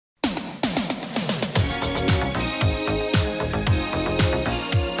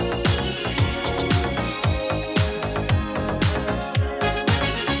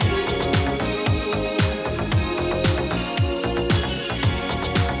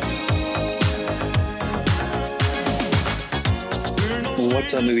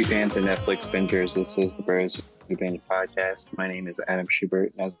What's up, movie fans and Netflix bingers? This is the BrosWhoBinge podcast. My name is Adam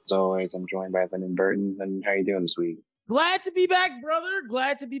Schubert, and as always, I'm joined by Lyndon Burton. And how are you doing this week? Glad to be back, brother.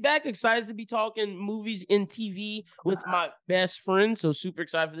 Glad to be back. Excited to be talking movies and TV with my best friend. So super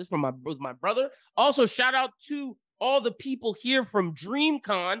excited for this with my brother. Also, shout out to all the people here from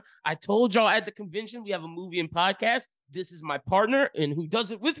DreamCon. I told y'all at the convention we have a movie and podcast. This is my partner, and who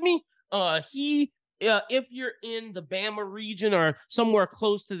does it with me? If you're in the Bama region or somewhere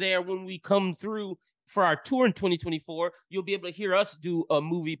close to there when we come through for our tour in 2024, you'll be able to hear us do a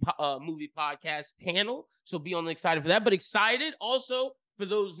movie podcast panel. So be on the excited for that. But excited also for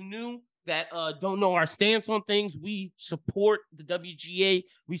those new that don't know our stance on things. We support the WGA.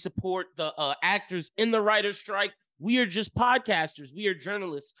 We support the actors in the writer's strike. We are just podcasters. We are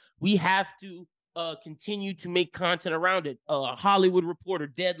journalists. We have to continue to make content around it. Hollywood Reporter,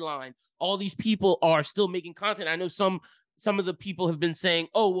 Deadline, all these people are still making content. I know some of the people have been saying,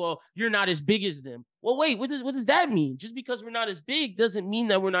 oh, well, you're not as big as them. Well, wait, what does that mean? Just because we're not as big doesn't mean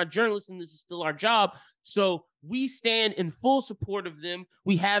that we're not journalists and this is still our job. So we stand in full support of them.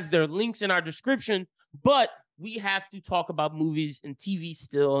 We have their links in our description, but we have to talk about movies and TV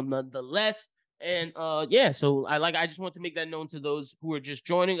still nonetheless. And so I just want to make that known to those who are just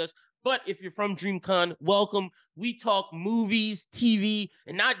joining us. But if you're from DreamCon, welcome. We talk movies, TV,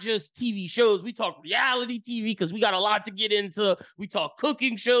 and not just TV shows. We talk reality TV because we got a lot to get into. We talk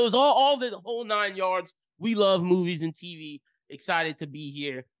cooking shows, all the whole 9 yards. We love movies and TV. Excited to be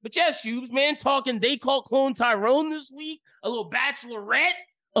here. But yes, Shubes, man, talking They Call Clone Tyrone this week. A little Bachelorette,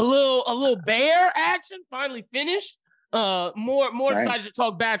 a little Bear action. Finally finished. More right. Excited to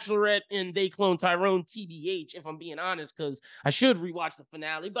talk Bachelorette and They Clone Tyrone TBH, if I'm being honest, because I should rewatch the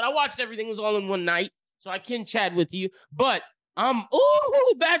finale, but I watched everything. It was all in one night, so I can chat with you. But Bachelorette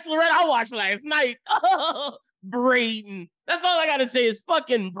I watched last night. Braden. That's all I gotta say is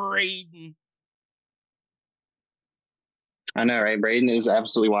fucking Braden. I know, right? Braden is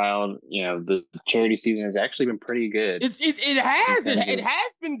absolutely wild. You know, the charity season has actually been pretty good. It has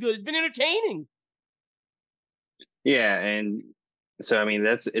been good. It's been entertaining. Yeah, and so I mean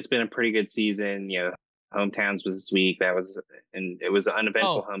it's been a pretty good season. You know, Hometowns was this week. It was an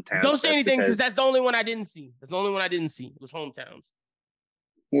uneventful Hometowns. Don't say anything because that's the only one I didn't see. It was Hometowns.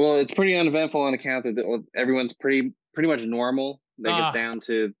 Well, it's pretty uneventful on account that everyone's pretty much normal. They get down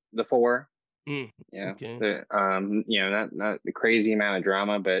to the 4. Yeah. Okay. Not the crazy amount of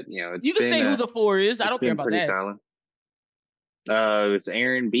drama, but you can say who the 4 is. I don't care about that. Solid. It's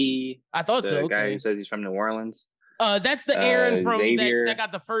Aaron B. I thought so. The guy who says he's from New Orleans. That's the Aaron from that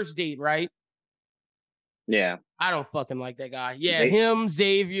got the first date, right? Yeah. I don't fucking like that guy. Yeah, him,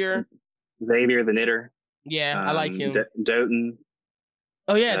 Xavier. Xavier the knitter. Yeah, I like him. Doughton.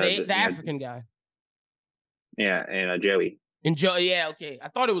 Oh, yeah, the African guy. Yeah, and Joey. And Joey, yeah, okay. I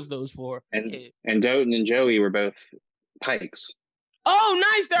thought it was those 4. And Doughton and Joey were both Pikes. Oh,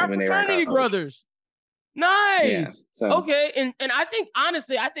 nice. They're fraternity brothers. Nice. Yeah, so. Okay, and I think,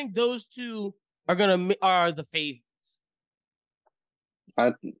 honestly, those two are the favorites.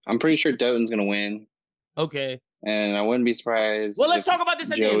 I'm pretty sure Doughton's gonna win. Okay. And I wouldn't be surprised. Well, let's talk about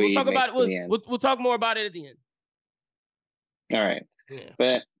this at the end. We'll talk about it. We'll talk more about it at the end. All right. Yeah.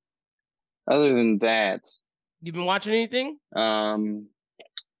 But other than that, you've been watching anything?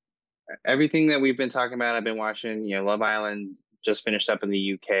 Everything that we've been talking about, I've been watching. Love Island just finished up in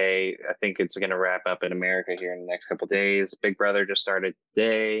the UK. I think it's going to wrap up in America here in the next couple of days. Big Brother just started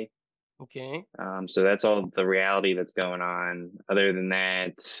today. Okay. So that's all the reality that's going on. Other than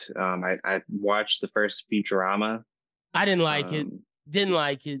that, I watched the first Futurama. I didn't like it. Didn't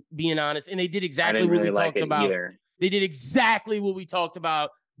like it, being honest. And they did exactly what we talked about. Either. They did exactly what we talked about,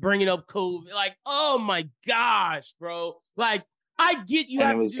 bringing up COVID. Like, oh my gosh, bro. Like, I get you.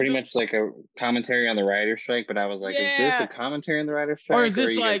 And it was pretty much like a commentary on the writer's strike, but I was like, is this a commentary on the writer's strike? Or is this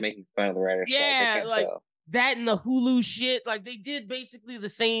are you guys making fun of the writer's strike? Yeah, like that and the Hulu shit. Like, they did basically the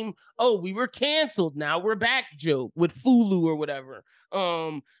same, we were canceled, now we're back joke with Hulu or whatever.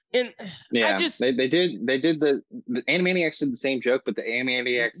 And yeah, I just they did the Animaniacs did the same joke, but the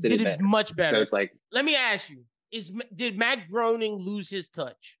Animaniacs did it much better. So it's like, let me ask you, did Matt Groening lose his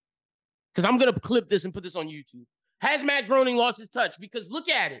touch? Because I'm gonna clip this and put this on YouTube. Has Matt Groening lost his touch? Because look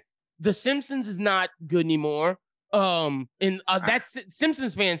at it. The Simpsons is not good anymore. That's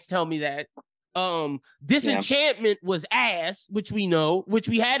Simpsons fans tell me that. Disenchantment was ass, which we know, which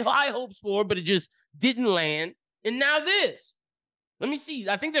we had high hopes for, but it just didn't land. And now this. Let me see.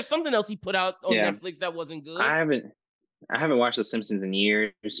 I think there's something else he put out on Netflix that wasn't good. I haven't watched The Simpsons in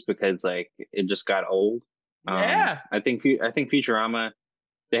years because it just got old. Yeah. I think Futurama,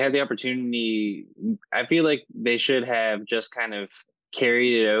 they had the opportunity. I feel like they should have just kind of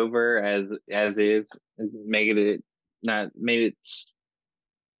carried it over as is, made it not made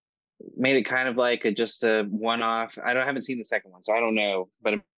it kind of like just a one-off. I haven't seen the second one, so I don't know.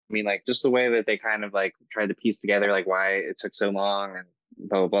 But I mean, like, just the way that they kind of like tried to piece together like why it took so long and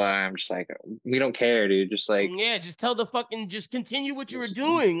blah blah blah. I'm just like, we don't care, dude. Just like, yeah, just tell the fucking, just continue what you were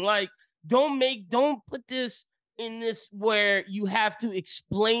doing. Like, don't put this in this where you have to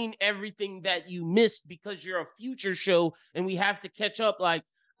explain everything that you missed because you're a future show and we have to catch up. Like,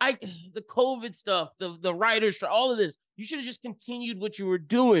 the COVID stuff, the writers, all of this, you should have just continued what you were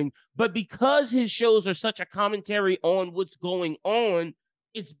doing. But because his shows are such a commentary on what's going on,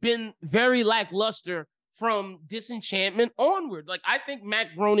 it's been very lackluster from Disenchantment onward. Like, I think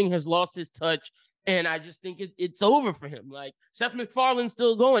Matt Groening has lost his touch, and I just think it's over for him. Like, Seth MacFarlane's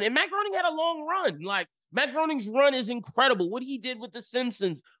still going, and Matt Groening had a long run. Like, Matt Groening's run is incredible. What he did with The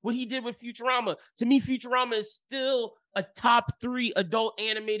Simpsons, what he did with Futurama. To me, Futurama is still a top 3 adult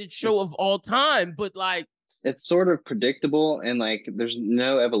animated show of all time. But like, it's sort of predictable and like there's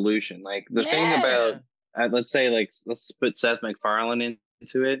no evolution. Like the thing about let's say like let's put Seth MacFarlane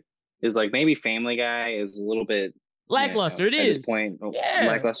into it is like maybe Family Guy is a little bit lackluster. It at is this point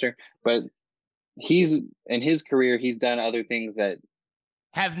lackluster, but he's in his career he's done other things that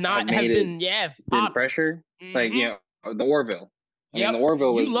have been fresher. Mm-hmm. Like the Orville. I mean, the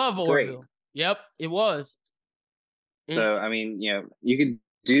Orville was Orville. Great. Yep, it was. So I mean, you could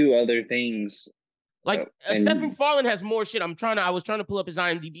do other things. Like Seth MacFarlane has more shit. I was trying to pull up his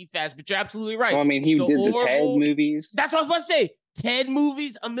IMDb fast, but you're absolutely right. Well, I mean, he did the Ted movies. That's what I was about to say. Ted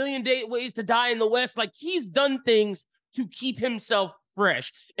movies, A Million Ways to Die in the West. Like, he's done things to keep himself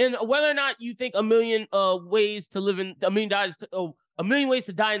fresh. And whether or not you think A Million Ways to Die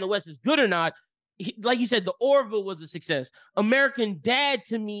in the West is good or not, like you said, the Orville was a success. American Dad,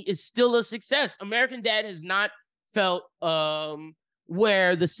 to me, is still a success. American Dad has not felt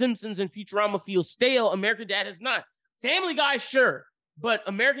where The Simpsons and Futurama feel stale. American Dad has not. Family Guy, sure, but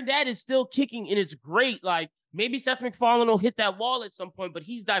American Dad is still kicking, and it's great. Like, maybe Seth MacFarlane will hit that wall at some point, but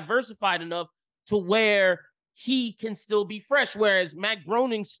he's diversified enough to where he can still be fresh, whereas Matt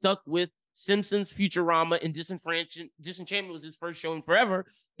Groening stuck with Simpsons, Futurama, and Disenchantment was his first show in forever,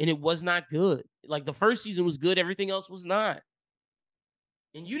 and it was not good. Like, the first season was good, everything else was not.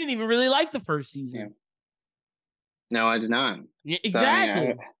 And you didn't even really like the first season. Yeah. No, I did not. Yeah,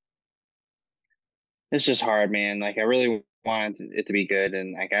 exactly. So, it's just hard, man. Like, I really wanted it to be good,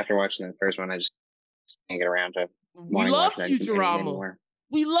 and like after watching the first one, I just can't get around to. We love Futurama.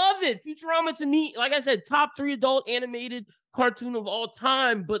 We love it. Futurama, to me, like I said, top 3 adult animated cartoon of all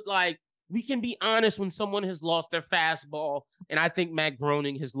time. But like, we can be honest when someone has lost their fastball, and I think Matt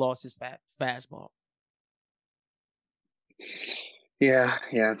Groening has lost his fastball. Yeah,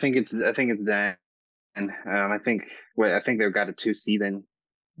 I think it's that. And I think they've got a 2-season.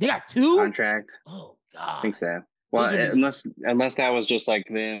 They got 2 contract. Oh God, I think so. Well, unless that was just like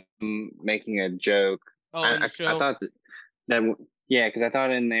them making a joke. Oh, I thought that because I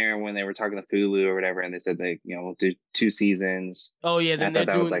thought in there when they were talking to Hulu or whatever, and they said we'll do 2 seasons. Oh yeah, then I thought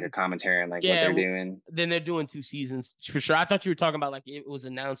that was like a commentary on like what they're doing. Then they're doing 2 seasons for sure. I thought you were talking about like it was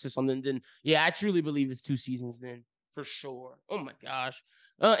announced or something. Then I truly believe it's 2 seasons then for sure. Oh my gosh.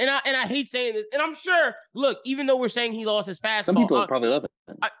 And I hate saying this, and I'm sure. Look, even though we're saying he lost his fastball, some people probably love it.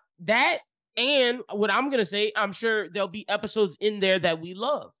 That, and what I'm gonna say, I'm sure there'll be episodes in there that we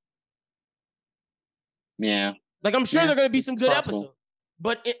love. Yeah, like I'm sure there are gonna be some good episodes,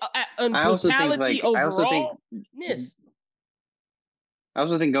 but in totality, overall, miss. I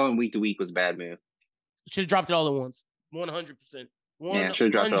also think going week to week was a bad move. Should have dropped it all at once. 100%. Yeah, should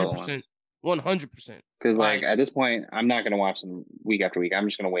have dropped it all at once. 100%. Because like at this point, I'm not gonna watch them week after week. I'm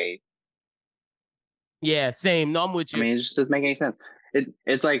just gonna wait. Yeah, same. No, I'm with you. I mean, it just doesn't make any sense.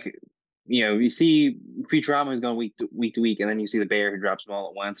 It's like you see Futurama is going week to week, and then you see the Bear who drops them all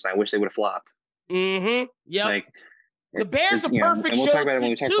at once. And I wish they would have flopped. Mm-hmm. Yeah. Like the Bear's a perfect show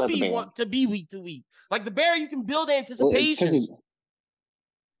to be week to week. Like the Bear, you can build anticipation. Well,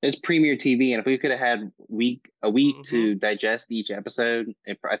 it's premier TV, and if we could have had a week to digest each episode,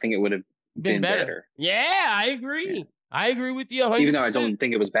 I think it would have been better. Yeah, I agree. Yeah. I agree with you 100%. Even though I don't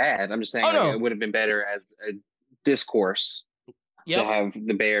think it was bad, I'm just saying it would have been better as a discourse to have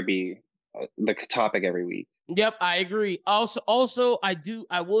the Bear be the topic every week. Yep, I agree. Also, I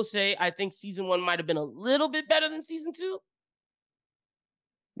will say I think season 1 might have been a little bit better than season 2.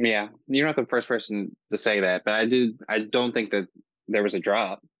 Yeah, you're not the first person to say that, but I don't think that there was a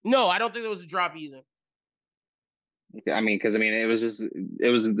drop. No, I don't think there was a drop either. I mean, because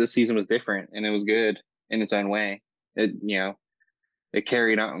this season was different and it was good in its own way. it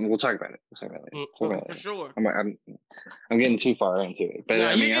carried on. We'll talk about it. We'll talk about it later. Talk about it for later. sure. I'm getting too far into it, but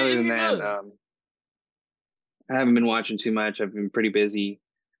I mean, other than that, I haven't been watching too much. I've been pretty busy.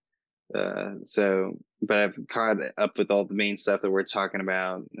 But I've caught up with all the main stuff that we're talking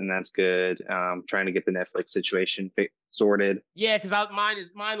about, and that's good. Trying to get the Netflix situation sorted. Yeah, because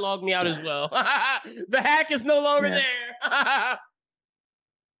mine logged me out as well. The hack is no longer there.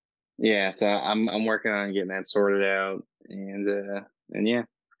 Yeah, so I'm working on getting that sorted out, and yeah,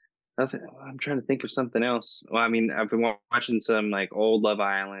 I'm trying to think of something else. Well, I mean, I've been watching some like old Love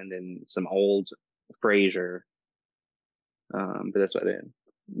Island and some old Frasier, but that's about it.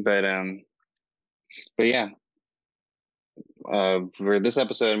 But yeah, for this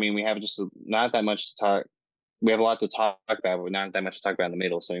episode, I mean, we have just not that much to talk. We have a lot to talk about, but not that much to talk about in the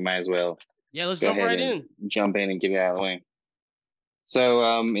middle. So we might as well. Yeah, let's jump right in. Jump in and get it out of the way.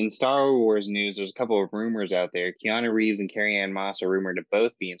 So, in Star Wars news, there's a couple of rumors out there. Keanu Reeves and Carrie-Anne Moss are rumored to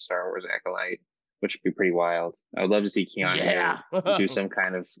both be in Star Wars Acolyte, which would be pretty wild. I would love to see Keanu do some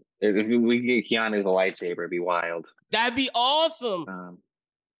kind of. If we get Keanu with a lightsaber, it'd be wild. That'd be awesome.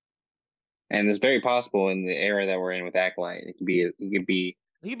 And it's very possible in the era that we're in with Acolyte, he could be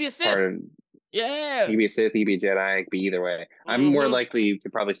a Sith. Yeah. He could be a Sith, he could be a Jedi, it could be either way. I'm more likely you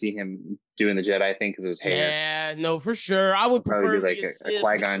could probably see him doing the Jedi thing because of his hair. Yeah, no, for sure. I would prefer probably do like a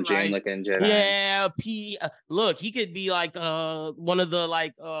Qui-Gon Jinn looking Jedi. Yeah, look, he could be like one of the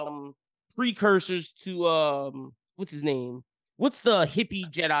like precursors to what's his name? What's the hippie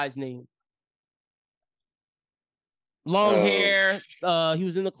Jedi's name? Long hair. He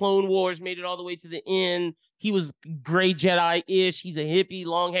was in the Clone Wars, made it all the way to the end. He was gray Jedi-ish. He's a hippie,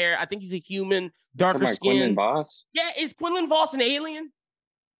 long hair. I think he's a human, darker skin. Quinlan Vos? Yeah, is Quinlan Vos an alien?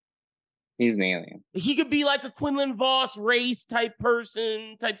 He's an alien. He could be like a Quinlan Vos race type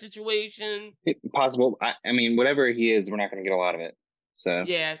person, type situation. Possible. I mean, whatever he is, we're not going to get a lot of it. So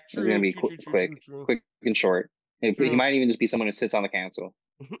yeah, true, it's going to be quick and short. He might even just be someone who sits on the council.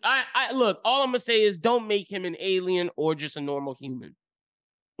 I look, all I'm gonna say is don't make him an alien or just a normal human,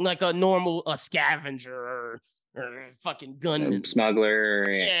 like a scavenger or fucking gunman,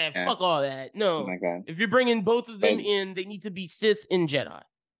 smuggler. Yeah, fuck all that. No, oh my God. If you're bringing both of them in, they need to be Sith and Jedi.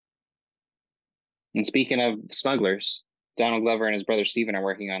 And speaking of smugglers, Donald Glover and his brother Steven are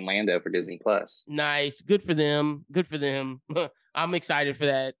working on Lando for Disney Plus. Nice, good for them. Good for them. I'm excited for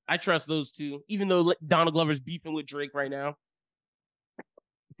that. I trust those two, even though Donald Glover's beefing with Drake right now.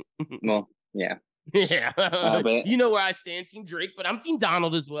 Well, yeah. Yeah. But you know where I stand, Team Drake, but I'm Team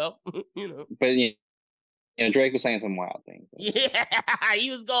Donald as well. You know. But Drake was saying some wild things. Yeah,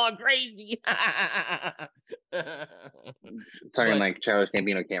 he was going crazy. Talking like Childish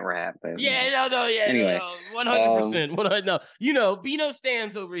Gambino can't rap. But, yeah, no, yeah. Anyway, 100%. No, you know, Bino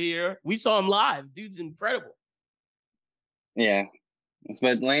stands over here. We saw him live. Dude's incredible. Yeah.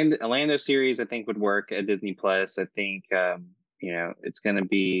 But a Lando series, I think, would work at Disney Plus. I think, it's gonna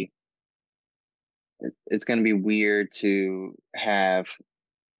be weird to have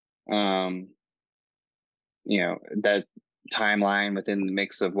that timeline within the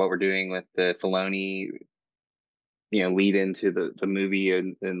mix of what we're doing with the Filoni lead into the movie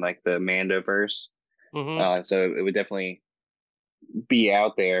and like the Mandoverse. So it would definitely be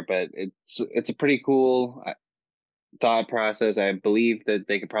out there, but it's a pretty cool thought process. I believe that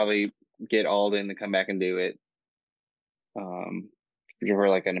they could probably get Alden to come back and do it. Give her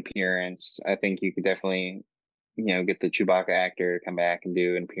like an appearance. I think you could definitely, get the Chewbacca actor to come back and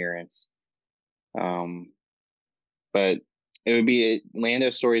do an appearance. But it would be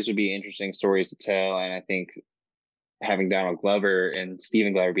Lando stories would be interesting stories to tell, and I think having Donald Glover and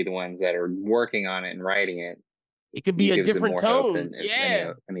Stephen Glover be the ones that are working on it and writing it. It could be a different tone.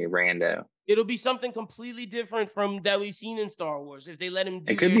 Any rando. It'll be something completely different from that we've seen in Star Wars. If they let him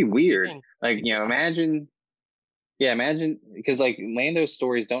do it could be weird. Thing. Like, imagine because like Lando's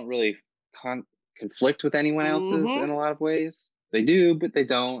stories don't really conflict with anyone else's in a lot of ways. They do, but they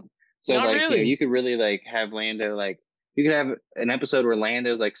don't. So Not really. You could really like have Lando you could have an episode where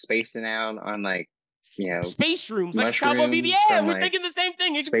Lando's like spacing out on like space rooms like Cowboy BB. Yeah, we're thinking the same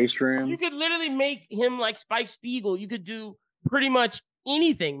thing. Space rooms. You could literally make him like Spike Spiegel. You could do pretty much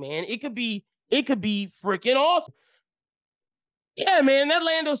anything, man. It could be freaking awesome. Yeah, man, that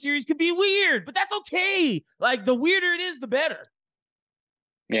Lando series could be weird, but that's okay. Like, the weirder it is, the better.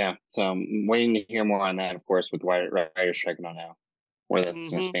 Yeah, so I'm waiting to hear more on that, of course, with writer's strike on now, where that's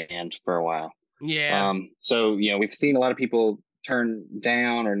going to stand for a while. Yeah. So, we've seen a lot of people turn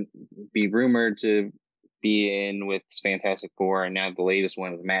down or be rumored to be in with Fantastic Four, and now the latest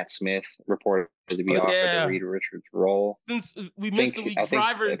one is Matt Smith reported to be offered the Reed Richards role. Since we missed the week,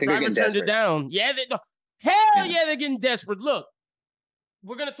 Driver turned it down. Yeah, they're getting desperate. Look,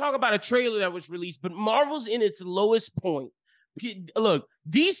 we're going to talk about a trailer that was released, but Marvel's in its lowest point. Look,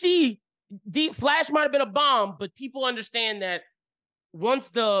 Flash might have been a bomb, but people understand that once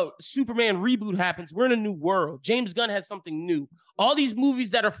the Superman reboot happens, we're in a new world. James Gunn has something new. All these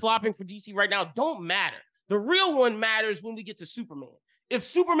movies that are flopping for DC right now don't matter. The real one matters when we get to Superman. If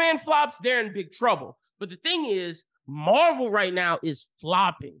Superman flops, they're in big trouble. But the thing is, Marvel right now is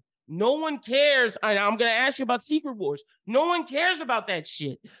flopping. No one cares. And I'm going to ask you about Secret Wars. No one cares about that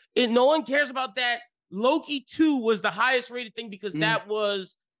shit. No one cares about that. Loki 2 was the highest rated thing because that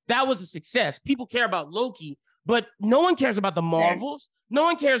was a success. People care about Loki, but no one cares about the Marvels. No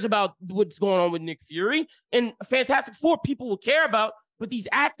one cares about what's going on with Nick Fury. And Fantastic Four, people will care about, but these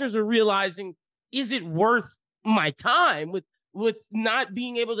actors are realizing, is it worth my time with not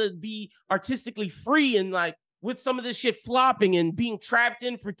being able to be artistically free and like with some of this shit flopping and being trapped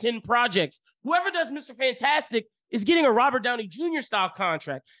in for 10 projects? Whoever does Mr. Fantastic is getting a Robert Downey Jr. style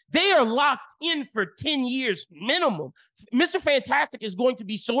contract. They are locked in for 10 years minimum. Mr. Fantastic is going to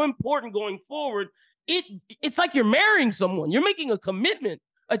be so important going forward. It's like you're marrying someone. You're making a commitment,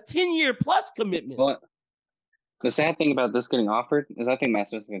 a 10-year plus commitment. Well, the sad thing about this getting offered is I think Matt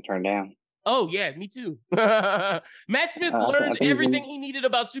Smith's going to turn down. Oh, yeah, me too. Matt Smith learned everything he needed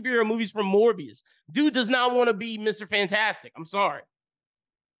about superhero movies from Morbius. Dude does not want to be Mr. Fantastic. I'm sorry.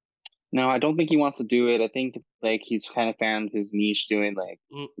 No, I don't think he wants to do it. I think like he's kind of found his niche doing like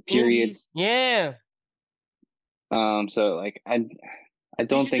period. Indies. Yeah. So like I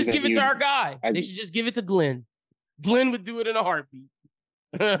don't think just give it to our guy. They should just give it to Glenn. Glenn would do it in a heartbeat.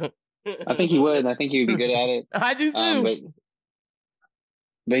 I think he would. I think he would be good at it. I do too.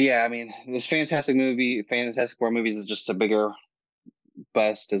 But yeah, I mean, this Fantastic Four movies is just a bigger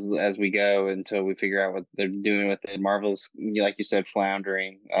bust as we go until we figure out what they're doing with it. Marvel's, like you said,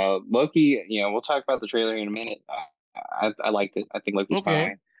 floundering. Loki, we'll talk about the trailer in a minute. I liked it. I think Loki's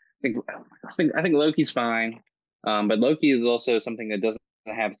fine. I think Loki's fine. But Loki is also something that doesn't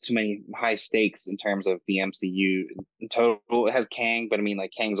have too many high stakes in terms of the MCU in total. It has Kang, but I mean,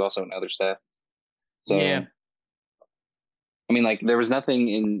 like Kang's also in other stuff. So yeah. I mean, like there was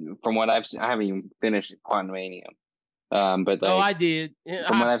nothing from what I've seen. I haven't even finished Quantumania. But like, I did.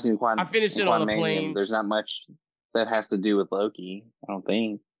 From what I've seen, I finished it on the plane. There's not much that has to do with Loki, I don't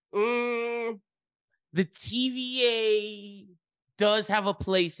think. The TVA does have a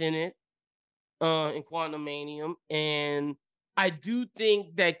place in it, in Quantumania, and I do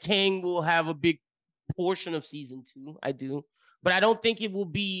think that Kang will have a big portion of season 2. I do, but I don't think it will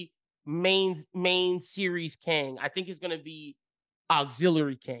be main series Kang. I think it's going to be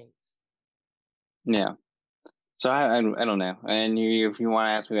auxiliary Kangs. Yeah. So I don't know. And if you want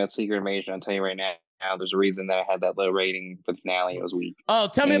to ask me about Secret Invasion, I'll tell you right now, there's a reason that I had that low rating for the finale. It was weak. Oh,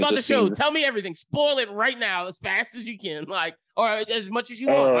 tell me about the show. Tell me everything. Spoil it right now as fast as you can. Like, or as much as you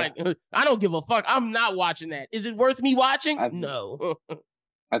want. Like, I don't give a fuck. I'm not watching that. Is it worth me watching? No.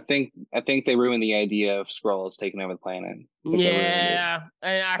 I think they ruined the idea of Skrulls taking over the planet. Yeah.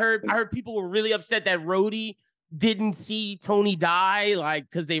 And I heard people were really upset that Rhodey didn't see Tony die, like,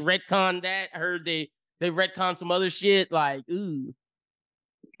 because they retconned that. I heard they retconned some other shit, like, ooh.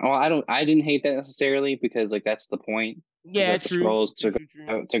 Well, I didn't hate that necessarily because like that's the point. Yeah, true. The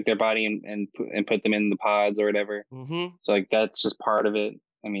Skrulls took their body and put them in the pods or whatever. Mm-hmm. So like that's just part of it.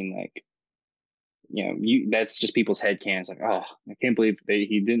 I mean, like, that's just people's headcanons. Like, oh, I can't believe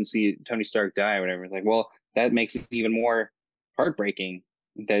he didn't see Tony Stark die or whatever. It's like, well, that makes it even more heartbreaking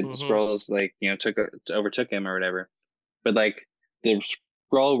that Skrulls like overtook him or whatever. But like the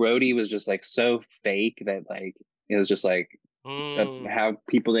Skrull Rhodey was just like so fake that like it was just like how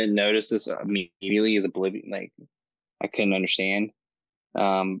people didn't notice this immediately is oblivion. Like I couldn't understand.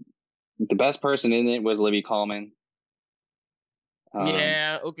 The best person in it was Olivia Colman.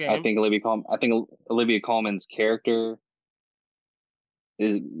 Yeah, okay. I think Olivia Colman's character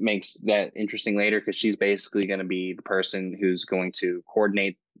makes that interesting later because she's basically going to be the person who's going to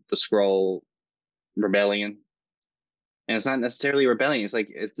coordinate the Skrull rebellion. And it's not necessarily a rebellion. It's like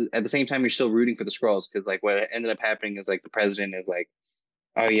it's at the same time you're still rooting for the Skrulls because like what ended up happening is like the president is like,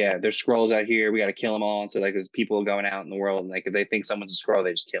 oh yeah, there's Skrulls out here. We got to kill them all. And so like there's people going out in the world and like if they think someone's a Skrull,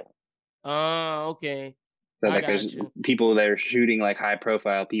 they just kill them. Oh, okay. So like there's people that are shooting like high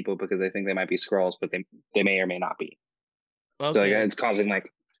profile people because they think they might be Skrulls, but they may or may not be. Okay. So like it's causing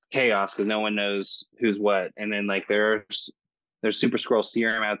like chaos because no one knows who's what. And then like there's Super Skrull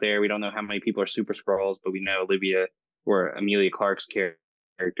serum out there. We don't know how many people are Super Skrulls, but we know Amelia Clark's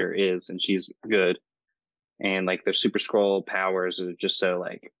character is, and she's good. And like their Super Skrull powers are just so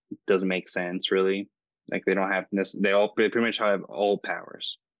like doesn't make sense really. Like they don't have this. They pretty much have old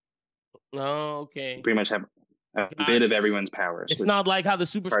powers. Oh, okay. Pretty much have a bit of everyone's powers. It's not like how the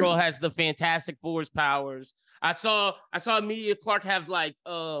Super Skrull has the Fantastic Four's powers. I saw Emilia Clarke have like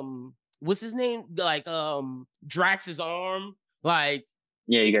what's his name? Like Drax's arm. Like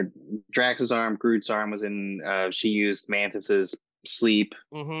yeah, you got Drax's arm, Groot's arm was in she used Mantis's sleep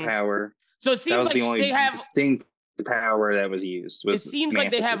power. So it seems like the only they have distinct power that was used. It seems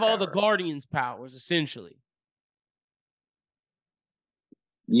like they have all the Guardians' powers, essentially.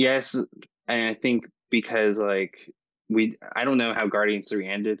 Yes, and I think because like I don't know how Guardians 3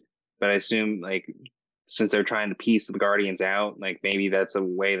 ended, but I assume like since they're trying to piece the Guardians out, like maybe that's a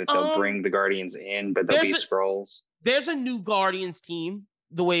way that they'll bring the Guardians in, but they'll be Skrulls. There's a new Guardians team.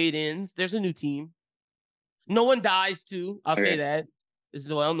 The way it ends, there's a new team. No one dies too. I'll say that as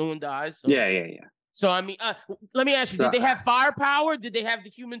well. No one dies. So. Yeah. So I mean, let me ask you: did they have firepower? Did they have the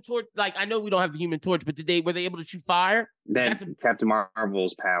Human Torch? Like I know we don't have the Human Torch, but were they able to shoot fire? That's Captain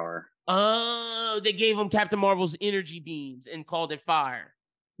Marvel's power. Oh, they gave him Captain Marvel's energy beams and called it fire.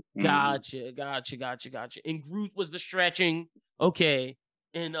 Gotcha. And Groot was the stretching. Okay.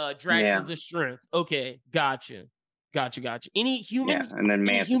 And Drax is the strength. Okay. Gotcha. Any human? And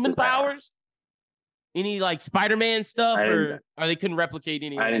then human powers? Any like Spider-Man stuff, or they couldn't replicate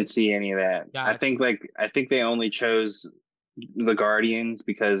any? I didn't see any of that. Gotcha. I think they only chose the Guardians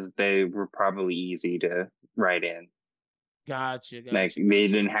because they were probably easy to write in. Gotcha. Like they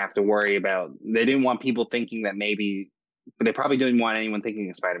didn't have to worry about. They didn't want people thinking that maybe. But they probably didn't want anyone thinking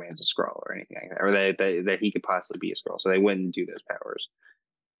that Spider-Man's a Skrull or anything like that, or that he could possibly be a Skrull, so they wouldn't do those powers.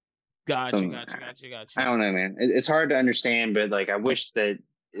 Gotcha. I don't know, man. It's hard to understand, but like I wish that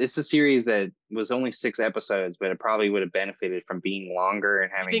it's a series that was only 6 episodes, but it probably would have benefited from being longer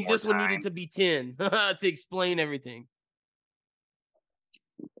and having. I think this one needed to be 10 to explain everything,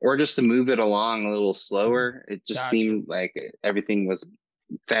 or just to move it along a little slower. It just seemed like everything was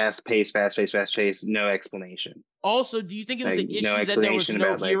fast paced, no explanation. Also, do you think it was an issue that there was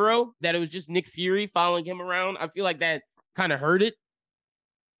no hero, that it was just Nick Fury following him around? I feel like that kind of hurt it.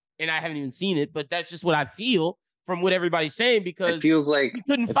 And I haven't even seen it, but that's just what I feel from what everybody's saying, because it feels like he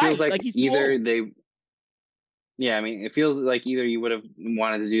couldn't fight. Like he's either I mean, it feels like either you would have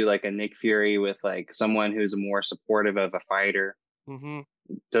wanted to do like a Nick Fury with like someone who's more supportive of a fighter. It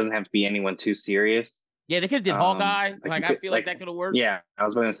doesn't have to be anyone too serious. Yeah, they could have did Hawkeye. Like I feel like that could have worked. Yeah, I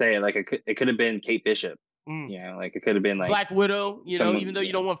was going to say like it could have been Kate Bishop. You know, like it could have been like Black Widow. You know, even though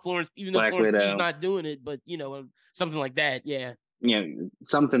you don't want Florence, even though Florence Pugh's not doing it, but you know, something like that. Yeah. You know,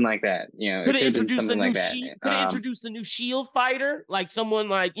 something like that. You know, could have introduced a new Shield. Could have introduced a new Shield fighter, like someone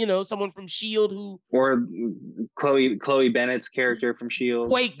like someone from Shield or Chloe Bennett's character from Shield.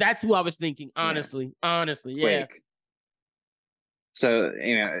 Quake. That's who I was thinking. Honestly, yeah. Quake. So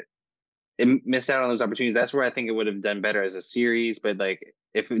it missed out on those opportunities. That's where I think it would have done better as a series. But like,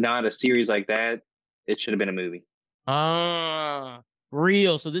 if not a series like that, it should have been a movie.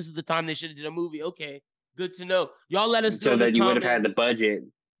 Real. So this is the time they should have did a movie. Okay. Good to know. Y'all let us know. So that you would have had the budget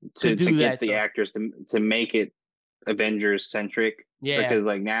to get the actors to make it Avengers centric. Yeah. Because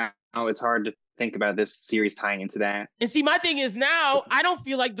like now it's hard to think about this series tying into that. And see, my thing is now I don't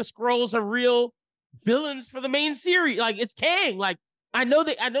feel like the Skrulls are real villains for the main series. Like it's Kang. Like I know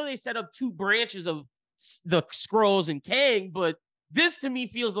they set up 2 branches of the Skrulls and Kang, but this to me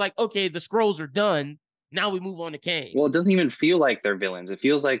feels like, okay, the Skrulls are done. Now we move on to Kang. Well, it doesn't even feel like they're villains. It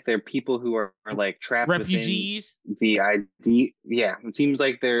feels like they're people who are like trapped refugees. The ID, yeah. It seems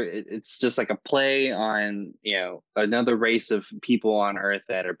like it's just like a play on another race of people on Earth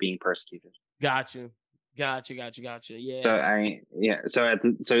that are being persecuted. Gotcha. Yeah. So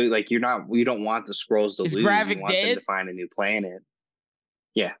so like you don't want the Skrulls to lose. You want them to find a new planet.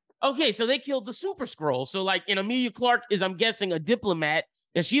 Yeah. Okay, so they killed the Super Skrull. So like, Emilia Clarke is, I'm guessing, a diplomat.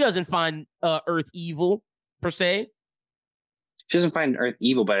 And she doesn't find Earth evil, per se. She doesn't find Earth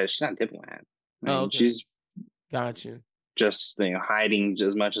evil, but she's not a diplomat. Okay. She's gotcha. Just hiding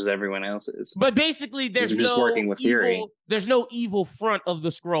as much as everyone else is. But basically, there's just working with Fury. There's no evil front of the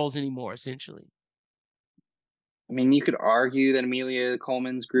Skrulls anymore, essentially. I mean, you could argue that Amelia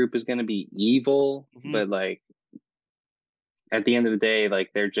Coleman's group is going to be evil, but like at the end of the day, like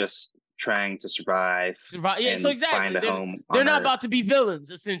they're just trying to survive. Yeah, so exactly. They're not about to be villains,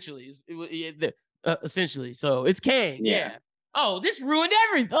 essentially. Essentially. So it's Kang. Yeah. Oh, this ruined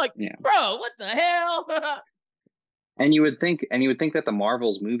everything. Like, bro, what the hell? And you would think that the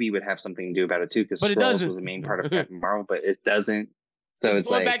Marvels movie would have something to do about it too, because Skrulls was the main part of Captain Marvel, but it doesn't. So it's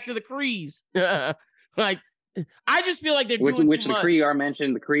going like back to the Krees. Like, I just feel like they're doing which too the much. Kree are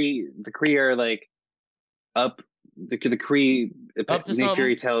mentioned. The Kree are like up. The Kree. Up to Nick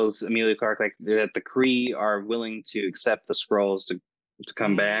Fury tells Amelia Clarke like that the Kree are willing to accept the Skrulls to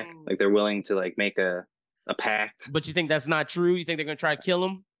come back. Like they're willing to like make a a pact. But you think that's not true? You think they're gonna try to kill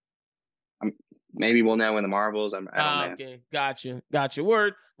him? Maybe we'll know in the Marvels. I don't know. Okay, gotcha.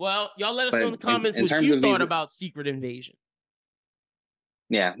 Word. Well, y'all let us know in the comments what you thought about Secret Invasion.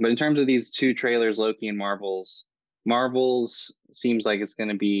 Yeah, but in terms of these two trailers, Loki and Marvels seems like it's going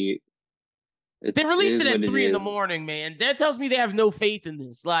to be. They released it at 3 a.m, man. That tells me they have no faith in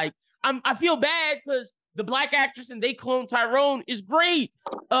this. Like, I feel bad because the black actress and they clone Tyrone is great.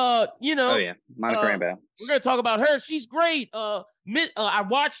 Oh yeah, Monica Rambeau. We're gonna talk about her. She's great. I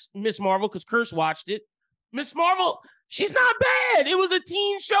watched Miss Marvel because Curse watched it. Miss Marvel, she's not bad. It was a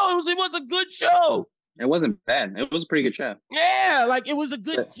teen show. It was a good show. It wasn't bad. It was a pretty good show. Yeah, like it was a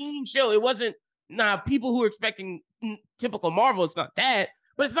good teen show. It wasn't people who are expecting typical Marvel. It's not that,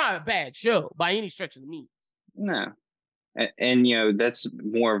 but it's not a bad show by any stretch of the means. No, and that's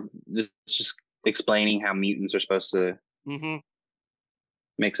more just explaining how mutants are supposed to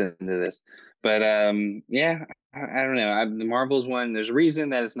mix into this. But yeah, I don't know. The Marvels one, there's a reason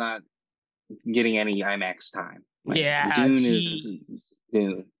that it's not getting any IMAX time. Like, Dune is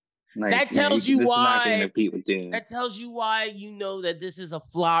Dune. Like, that tells you why. That tells you why you know that this is a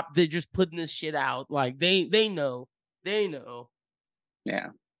flop. They're just putting this shit out. Like they know. Yeah.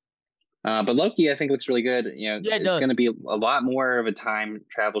 But Loki, I think looks really good. It's going to be a lot more of a time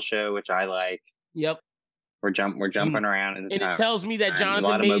travel show, which I like. Yep. We're jumping around in the time. And it tells me that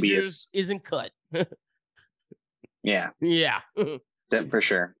Jonathan Majors isn't cut. Yeah. Yeah. For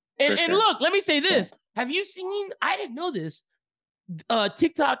sure. And look, let me say this. Have you seen? I didn't know this.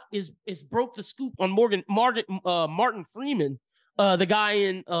 TikTok is broke the scoop on Martin Freeman, the guy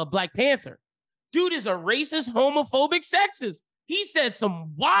in Black Panther. Dude is a racist, homophobic, sexist. He said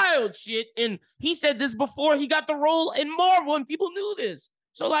some wild shit, and he said this before he got the role in Marvel, and people knew this.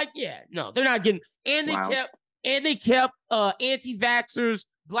 So, like, yeah, no, they're not getting. And they kept anti-vaxxers,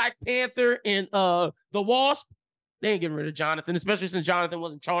 Black Panther, and the Wasp. They ain't getting rid of Jonathan, especially since Jonathan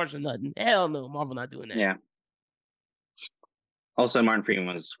wasn't charged or nothing. Hell no, Marvel not doing that. Yeah. Also, Martin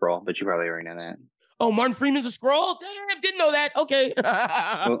Freeman was a Skrull, but you probably already know that. Oh, Martin Freeman's a Skrull? Damn, didn't know that. Okay.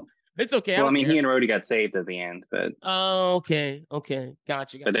 Well, it's okay. Well, I mean, he and Rhodey got saved at the end, but... Oh, okay.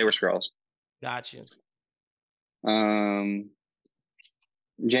 Gotcha. But they were Skrulls. Gotcha.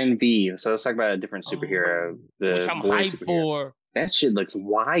 Gen V. So let's talk about a different superhero. Which I'm hyped for. That shit looks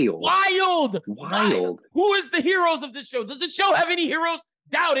wild. Wild. Who is the heroes of this show? Does the show have any heroes?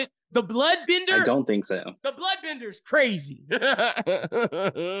 Doubt it. The Bloodbender? I don't think so. The Bloodbender's crazy.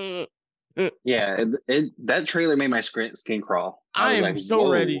 Yeah, that trailer made my skin crawl. I am so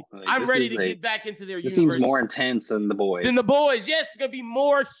ready. Like, I'm ready to get back into their universe. This seems more intense than The Boys. Yes, it's going to be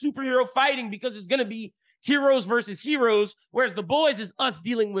more superhero fighting because it's going to be heroes versus heroes, whereas The Boys is us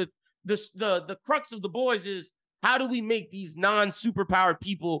dealing with the crux of The Boys is how do we make these non-superpowered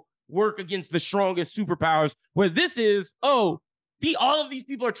people work against the strongest superpowers, where this is, all of these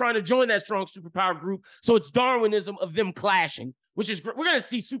people are trying to join that strong superpower group, so it's Darwinism of them clashing, which is, we're going to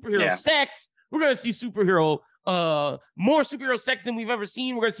see superhero sex, we're going to see more superhero sex than we've ever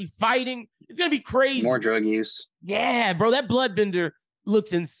seen, we're going to see fighting, it's going to be crazy. More drug use. Yeah, bro, that Bloodbender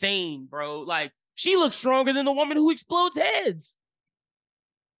looks insane, bro. Like, she looks stronger than the woman who explodes heads.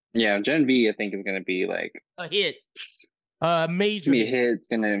 Yeah, Gen V, I think, is going to be like a hit. Major. It's going to be a hit.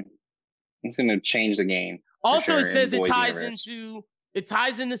 It's going to change the game. Also, it says it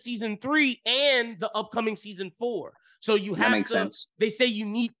ties into season 3 and the upcoming season 4. So you have that makes sense. They say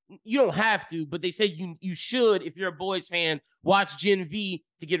you don't have to, but they say you should, if you're a Boys fan, watch Gen V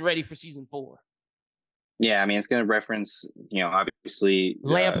to get ready for season 4. Yeah, I mean, it's going to reference, obviously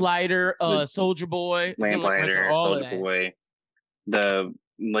Lamplighter, Soldier Boy, Soldier Boy, the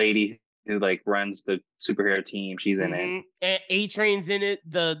lady who runs the superhero team, she's in it. And A-Train's in it.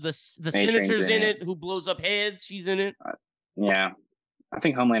 The Senator's in it who blows up heads. She's in it. Yeah, I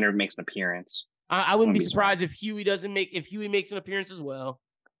think Homelander makes an appearance. I wouldn't be surprised if Huey makes an appearance as well.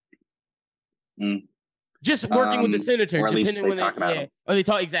 Just working with the Senator, or at least they talk about him. Or they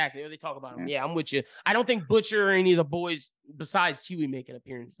talk about him. Yeah, I'm with you. I don't think Butcher or any of the boys besides Huey make an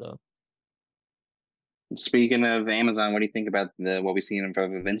appearance though. Speaking of Amazon, what do you think about what we see in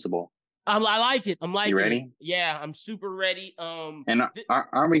front of Invincible? I like it. I'm liking it. You ready? It. Yeah, I'm super ready. And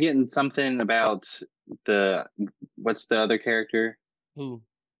aren't we getting something about what's the other character? Who?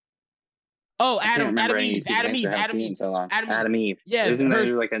 Oh, Adam Eve. Adam Eve. Yeah. Isn't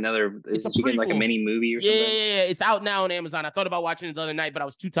there like another? Is she getting like a mini movie or something? Yeah. It's out now on Amazon. I thought about watching it the other night, but I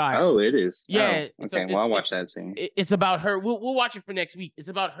was too tired. Oh, it is. Yeah. Oh, okay. Well, I'll watch that scene. It's about her. We'll watch it for next week. It's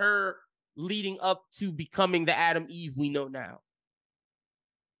about her leading up to becoming the Adam Eve we know now.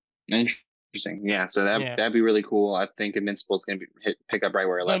 Interesting. Yeah. So that'd be really cool. I think Invincible is going to pick up right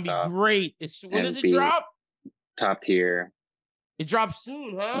where it left off. Great. When does it drop? top tier. It drops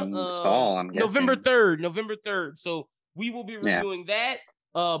soon, huh? This fall, I'm November guessing. 3rd. So we will be reviewing that.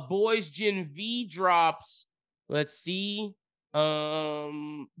 Boys Gen V drops. Let's see.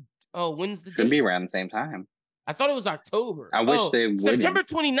 When's the Should date? be around the same time. I thought it was October. I wish they would. September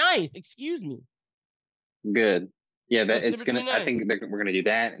 29th. Excuse me. Good. Yeah, that it's September gonna. 29th. I think we're gonna do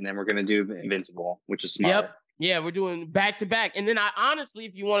that, and then we're gonna do Invincible, which is smart. Yep. Yeah, we're doing back to back, and then I honestly,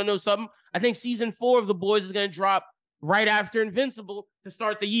 if you want to know something, I think season 4 of The Boys is gonna drop right after Invincible to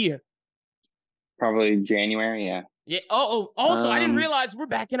start the year. Probably January. Yeah. Yeah. Also, I didn't realize we're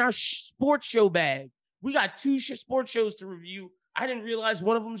back in our sports show bag. We got 2 sports shows to review. I didn't realize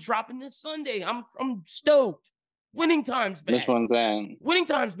one of them's dropping this Sunday. I'm stoked. Winning Time's back. Which one's that? Winning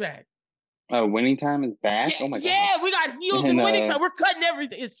Time's back. Oh, Winning Time is back. Yeah, oh my god. Yeah, we got Heels and Winning Time. We're cutting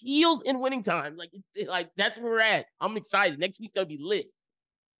everything. It's Heels and Winning Time. Like that's where we're at. I'm excited. Next week's gonna be lit.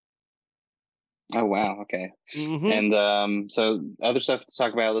 Oh wow. Okay. Mm-hmm. And so other stuff to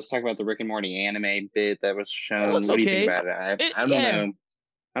talk about. Let's talk about the Rick and Morty anime bit that was shown. What do you think about it? I don't know.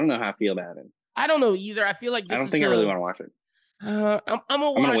 I don't know how I feel about it. I don't know either. I feel like I don't think I really want to watch it. I'm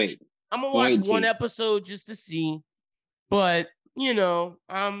gonna watch it. I'm gonna watch one episode just to see, but you know,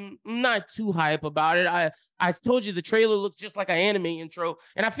 I'm not too hype about it. I told you the trailer looks just like an anime intro,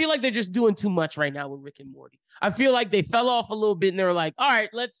 and I feel like they're just doing too much right now with Rick and Morty. I feel like they fell off a little bit, and they were like, "All right,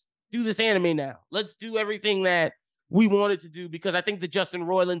 let's do this anime now. Let's do everything that we wanted to do," because I think the Justin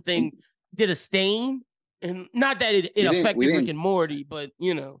Roiland thing did a stain, and not that it affected Rick and Morty, but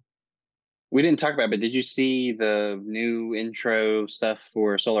you know. We didn't talk about it, but did you see the new intro stuff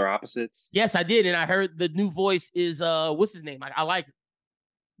for Solar Opposites? Yes, I did, and I heard the new voice is what's his name? I like it.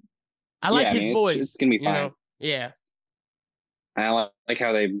 I like his voice. It's gonna be fine. You know? Yeah. I like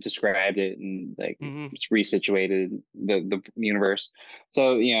how they described it and it's resituated the universe.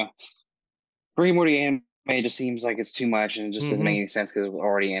 So Rick and Morty anime just seems like it's too much, and it just doesn't make any sense because it was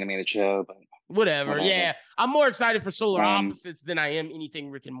already an animated show. But whatever. Yeah, I'm more excited for Solar Opposites than I am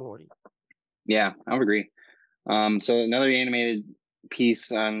anything Rick and Morty. Yeah, I would agree. So another animated piece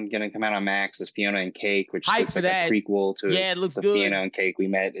going to come out on Max is Fiona and Cake, which looks like a prequel to it looks the good. Fiona and Cake we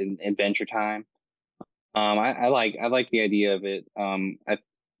met in Adventure Time. I like the idea of it.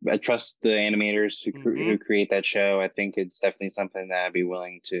 I trust the animators who create that show. I think it's definitely something that I'd be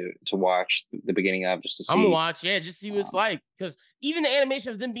willing to watch the beginning of just to see. I'm gonna watch, just see what it's like. Because even the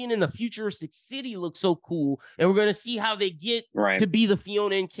animation of them being in the futuristic city looks so cool, and we're gonna see how they get to be the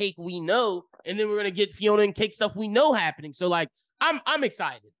Fiona and Cake we know, and then we're gonna get Fiona and Cake stuff we know happening. So like, I'm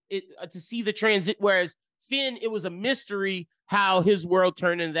excited to see the transit. Whereas Finn, it was a mystery how his world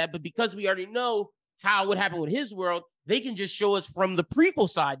turned into that, but because we already know how would happen with his world, they can just show us from the prequel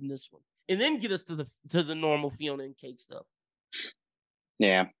side in this one, and then get us to the normal Fiona and Cake stuff.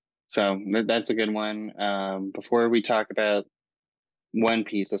 Yeah, so that's a good one. Before we talk about One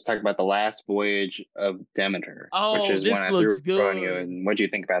Piece, let's talk about The Last Voyage of Demeter. Oh, which is this one looks I threw good. on you. And what do you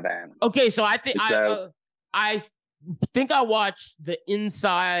think about that? Okay, so I think I watched the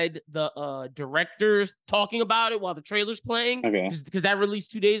inside the directors talking about it while the trailer's playing. Okay, because that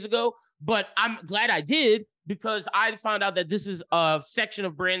released 2 days ago. But I'm glad I did, because I found out that this is a section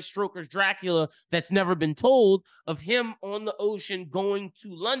of Bram Stoker's Dracula that's never been told, of him on the ocean going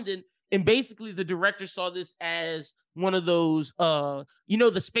to London. And basically the director saw this as one of those, the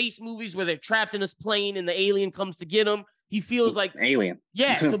space movies where they're trapped in this plane and the alien comes to get them. He feels like Alien.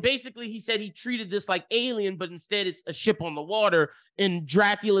 Yeah. So basically he said he treated this like Alien, but instead it's a ship on the water, and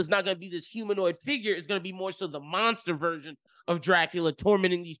Dracula is not going to be this humanoid figure. It's going to be more so the monster version of Dracula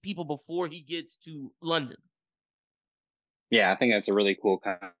tormenting these people before he gets to London. Yeah, I think that's a really cool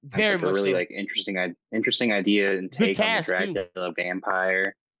concept. Very much really so. interesting idea and take on the Dracula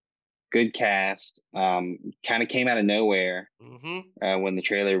vampire. Good cast. Kind of came out of nowhere when the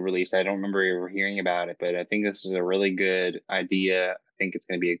trailer released. I don't remember ever hearing about it, but I think this is a really good idea. I think it's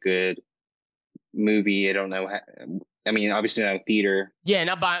going to be a good movie. I don't know. Obviously not a theater. Yeah,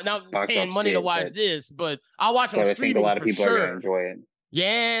 not paying money to watch this, but I'll watch on streaming. I think a lot of people are going to enjoy it.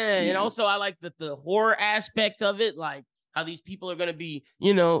 Yeah, and also I like the horror aspect of it, like how these people are going to be,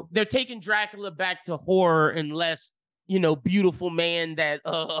 they're taking Dracula back to horror and less, beautiful man that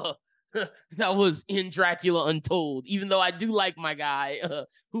that was in Dracula Untold. Even though I do like my guy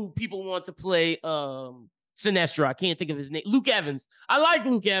who people want to play Sinestro. I can't think of his name. Luke Evans. I like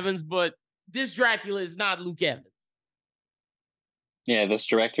Luke Evans, but this Dracula is not Luke Evans. Yeah, this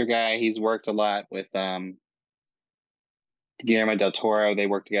director guy, he's worked a lot with Guillermo del Toro. They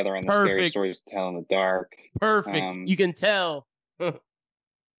work together on the Scary Stories to Tell in the Dark. Perfect. You can tell.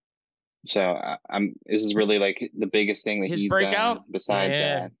 So this is really like the biggest thing that he's done besides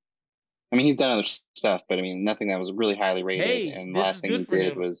that. I mean, he's done other stuff, but I mean, nothing that was really highly rated. Hey, And the this is last thing good he for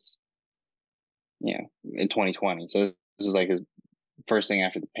did him. was, in 2020. So this is like his first thing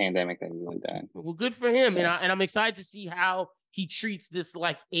after the pandemic that he really done. Well, good for him. So. And I'm excited to see how he treats this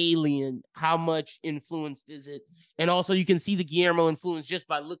like Alien. How much influenced is it? And also you can see the Guillermo influence just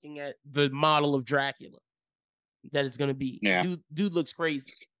by looking at the model of Dracula that it's going to be. Yeah. Dude looks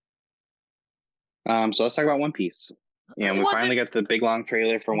crazy. So let's talk about One Piece. We finally got the big long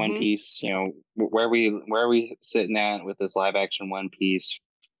trailer for One Piece. Where we sitting at with this live action One Piece.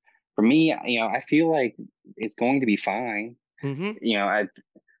 For me, I feel like it's going to be fine. To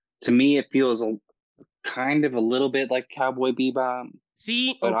me, it feels kind of a little bit like Cowboy Bebop.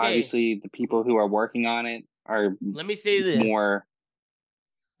 See, but obviously the people who are working on it are. Let me say this more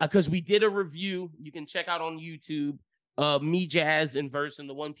because we did a review. You can check out on YouTube. Me, Jazz, and Verse, and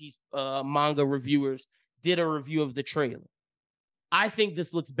the One Piece manga reviewers did a review of the trailer. I think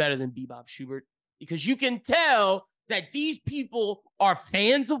this looks better than Bebop, Schubert, because you can tell that these people are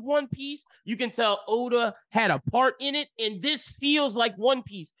fans of One Piece. You can tell Oda had a part in it, and this feels like One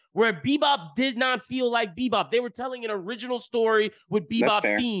Piece, where Bebop did not feel like Bebop. They were telling an original story with Bebop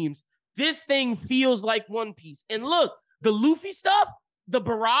themes. This thing feels like One Piece. And look, the Luffy stuff, the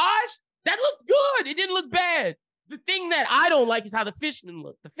barrage, that looked good. It didn't look bad. The thing that I don't like is how the fishmen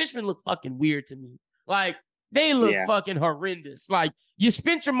look. The fishmen look fucking weird to me. Like, they look fucking horrendous. Like, you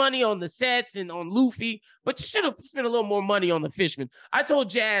spent your money on the sets and on Luffy, but you should have spent a little more money on the fishmen. I told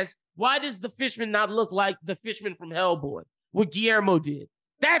Jazz, why does the fishman not look like the fishman from Hellboy? What Guillermo did.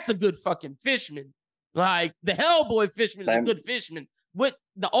 That's a good fucking fishman. Like, the Hellboy fishman is a good fishman. With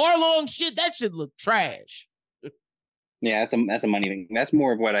the Arlong shit, that should look trash. Yeah, that's a money thing. That's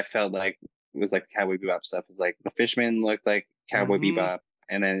more of what I felt like was like Cowboy Bebop stuff. Is like the fishmen looked like Cowboy Bebop,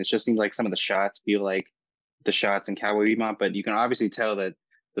 and then it just seems like some of the shots feel like the shots in Cowboy Bebop, but you can obviously tell that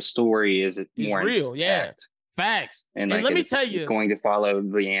the story is more real. Yeah, facts. And like, let me tell you, going to follow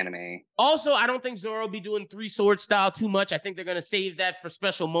the anime. Also, I don't think Zoro will be doing 3 sword style too much. I think they're gonna save that for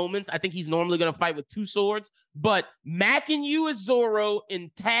special moments. I think he's normally gonna fight with 2 swords. But Mac and you as Zoro and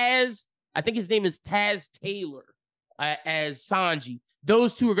Taz, I think his name is Taz Taylor as Sanji.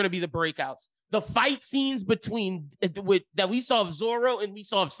 Those 2 are gonna be the breakouts. The fight scenes that we saw of Zoro and we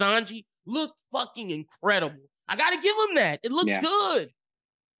saw of Sanji look fucking incredible. I gotta give him that. It looks good.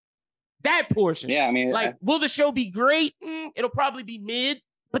 That portion. Yeah, I mean, will the show be great? It'll probably be mid,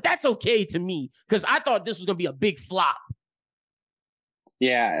 but that's okay to me because I thought this was gonna be a big flop.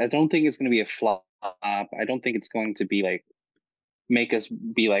 Yeah, I don't think it's gonna be a flop. I don't think it's going to be like make us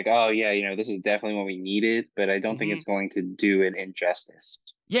be like, oh yeah, this is definitely what we needed, but I don't think it's going to do it injustice.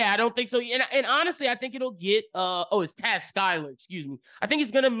 Yeah, I don't think so. And honestly, I think it'll get it's Taz Skylar, excuse me. I think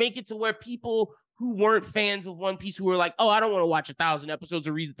it's gonna make it to where people who weren't fans of One Piece, who were like, oh, I don't want to watch 1,000 episodes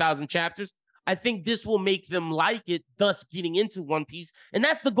or read 1,000 chapters. I think this will make them like it, thus getting into One Piece. And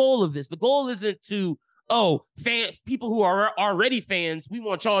that's the goal of this. The goal isn't to, people who are already fans, we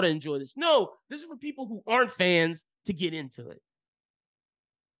want y'all to enjoy this. No, this is for people who aren't fans to get into it.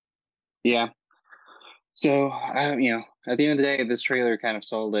 Yeah. So, at the end of the day, this trailer kind of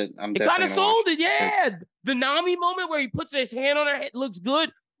sold it. It kind of sold it, yeah. The Nami moment where he puts his hand on her head looks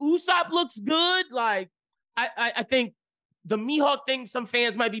good. Usopp looks good. Like, I think the Mihawk thing, some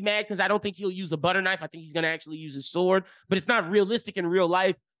fans might be mad because I don't think he'll use a butter knife. I think he's going to actually use his sword. But it's not realistic in real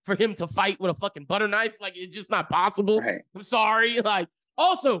life for him to fight with a fucking butter knife. Like, it's just not possible. Right. I'm sorry. Like,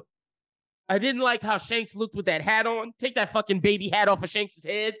 also, I didn't like how Shanks looked with that hat on. Take that fucking baby hat off of Shanks'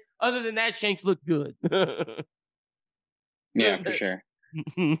 head. Other than that, Shanks looked good. Yeah, for sure.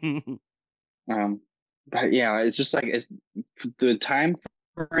 But yeah, it's just like the time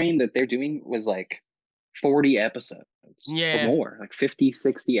frame that they're doing was like 40 episodes. Yeah. Or more, like 50,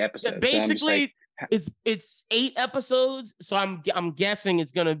 60 episodes. Yeah, basically, it's 8 episodes. So I'm guessing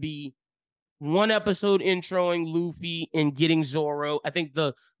it's gonna be 1 episode introing Luffy and getting Zoro. I think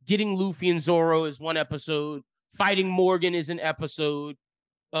the getting Luffy and Zoro is 1 episode. Fighting Morgan is an episode.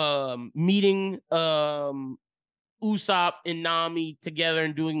 Meeting Usopp and Nami together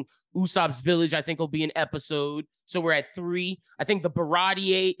and doing Usopp's village, I think will be an episode. So we're at 3. I think the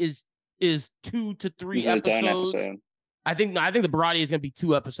Baradier is 2 to 3 episodes. I think the Baradier is gonna be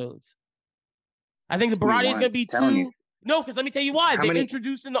 2 episodes. I think the Baradier is gonna be 2. No, because let me tell you why. They're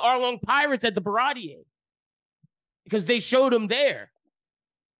introducing the Arlong pirates at the Baradier. Because they showed them there.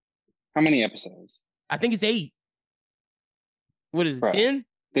 How many episodes? I think it's 8. What is it, 10?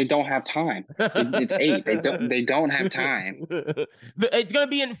 They don't have time. It's 8. They don't have time. It's gonna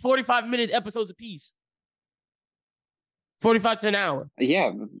be in 45-minute episodes apiece. 45 to an hour.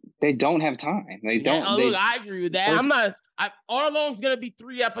 Yeah, they don't have time. They don't. Look, I agree with that. Arlong's going to be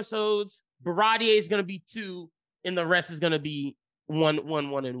 3 episodes. Baradier is going to be 2. And the rest is going to be one,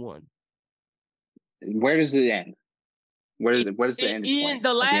 and 1. Where does it end? What is the end point?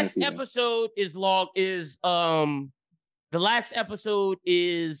 The last episode is the last episode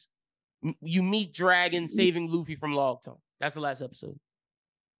is you meet Dragon saving Luffy from Log Tongue. That's the last episode.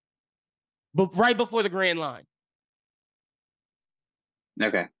 But right before the Grand Line.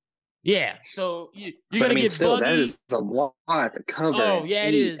 Okay. Yeah. So you're gonna get Buggy. That is a lot to cover. Oh yeah,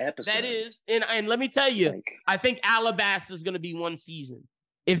 it is. Episodes. That is. And let me tell you, I think Alabasta is gonna be 1 season.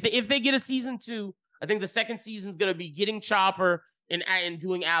 If they get a season 2, I think the second season is gonna be getting Chopper and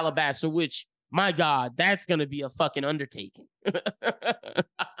doing Alabasta, which, my God, that's gonna be a fucking undertaking.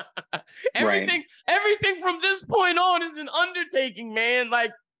 Everything from this point on is an undertaking, man.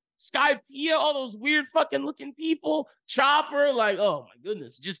 Like Skypiea, all those weird fucking looking people, Chopper, like, oh my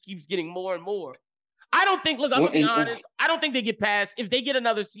goodness, it just keeps getting more and more. I don't think, look, I'm gonna be honest, I don't think they get past, if they get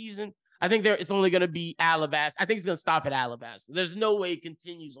another season, I think it's only gonna be Alabasta. I think it's gonna stop at Alabasta. There's no way it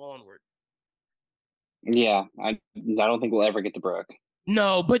continues onward. Yeah, I don't think we'll ever get to Brook.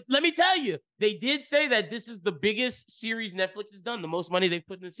 No, but let me tell you, they did say that this is the biggest series Netflix has done, the most money they've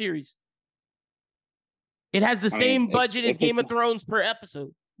put in the series. It has the same budget as Game of Thrones per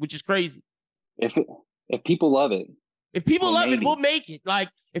episode, which is crazy. If people love it. If people love it, we'll make it. Like,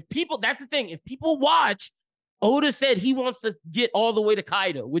 that's the thing. If people watch, Oda said he wants to get all the way to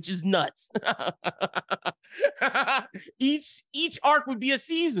Kaido, which is nuts. Each arc would be a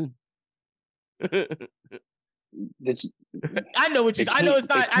season. I know what I know it's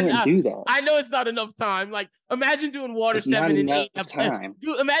not. I know it's not enough time. Like, imagine doing Water 7 in 8 episodes.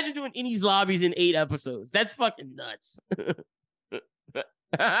 Imagine doing Enies Lobbies in 8 episodes. That's fucking nuts.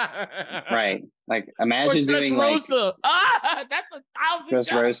 Right. Like, imagine doing Dressrosa. That's 1,000.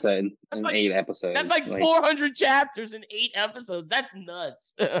 Dressrosa in 8 episodes. That's like 400 chapters in 8 episodes. That's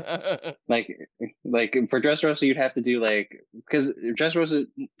nuts. like for Dressrosa, you'd have to do because Dressrosa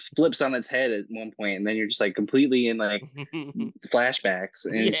flips on its head at one point, and then you're just like completely in like flashbacks.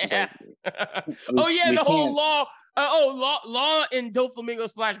 And it's just like, the whole Law and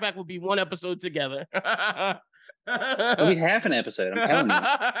Doflamingo's flashback will be 1 episode together. It'll be half an episode, I'm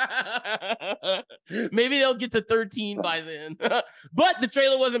telling you. Maybe they'll get to 13 by then. But the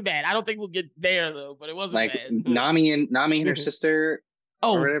trailer wasn't bad. I don't think we'll get there though, but it wasn't bad. Nami and her sister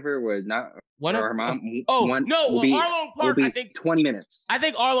or whatever was not or her mom. Arlong Park, I think 20 minutes. I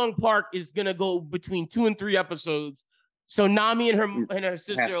think Arlong Park is gonna go between 2 and 3 episodes. So Nami and her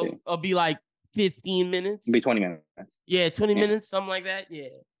sister will be like 15 minutes. It'll be 20 minutes. Yeah, 20 minutes, something like that. Yeah.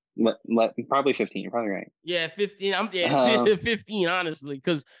 Probably 15. You're probably right. Yeah, 15. 15, honestly,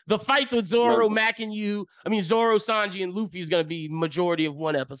 because the fights with Zoro, Mac, and Zoro, Sanji, and Luffy is going to be majority of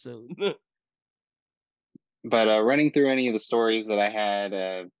 1 episode. But running through any of the stories that I had,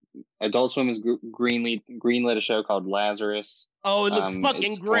 Adult Swim has greenlit a show called Lazarus. Oh, it looks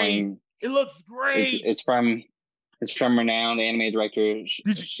fucking great. It looks great. It's from renowned anime director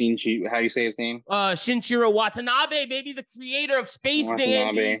Shinichiro. How do you say his name? Shinichiro Watanabe, baby, the creator of Space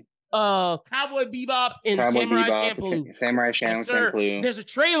Dandy, Cowboy Bebop, and Samurai Champloo. Samurai Champloo. There's a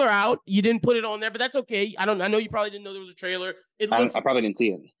trailer out. You didn't put it on there, but that's okay. I know you probably didn't know there was a trailer. I probably didn't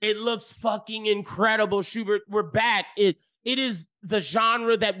see it. It looks fucking incredible, Schubert. We're back. It is the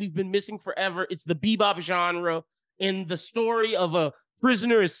genre that we've been missing forever. It's the Bebop genre and the story of a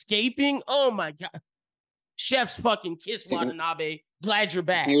prisoner escaping. Oh my God. Chef's fucking kiss, Watanabe. Glad you're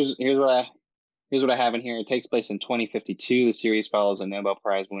back. Here's what I have in here. It takes place in 2052. The series follows a Nobel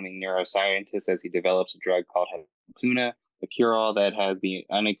Prize-winning neuroscientist as he develops a drug called Hapuna, a cure-all that has the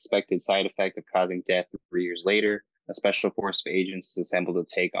unexpected side effect of causing death 3 years later. A special force of agents is assembled to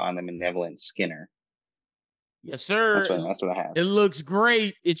take on the malevolent Skinner. Yes, sir. That's what I have. It looks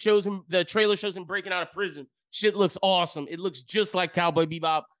great. It shows him. The trailer shows him breaking out of prison. Shit looks awesome. It looks just like Cowboy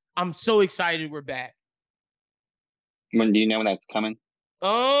Bebop. I'm so excited we're back. When do you know when that's coming?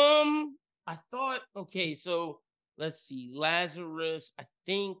 I thought, okay, so let's see. Lazarus, I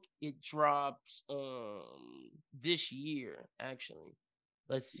think it drops this year, actually.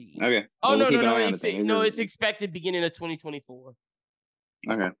 Let's see. Okay. Oh, no. It's expected beginning of 2024.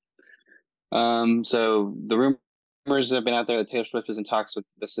 Okay. So the rumors have been out there that Taylor Swift is in talks with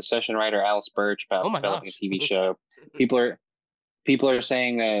the Succession writer Alice Birch about developing a TV show. People are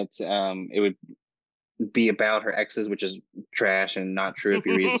saying that it would be about her exes, which is trash and not true if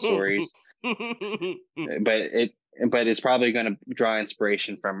you read the stories. But it's probably going to draw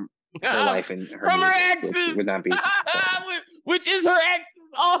inspiration from her life and her from music, her exes, which would not be which is her exes.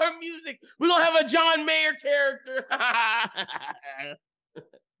 all her music. We're gonna have a John Mayer character.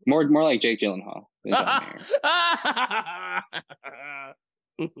 More like Jake Gyllenhaal than John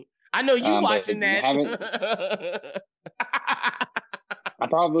Mayer. I know you watching that. I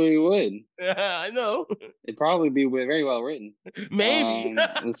probably would. I know. It'd probably be very well written. Maybe.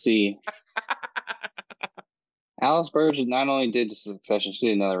 Let's see. Alice Burge not only did Succession, she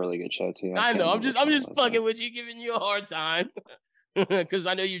did another really good show too. I know. I'm just fucking with you, giving you a hard time because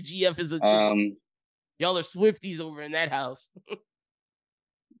I know your GF is y'all are Swifties over in that house.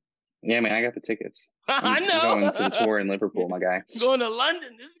 Yeah, man, I got the tickets. I know. I'm going to the tour in Liverpool, my guy. Going to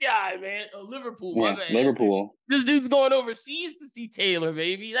London, this guy, man. Oh, Liverpool, my bad. Liverpool. This dude's going overseas to see Taylor,